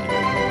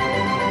innovating.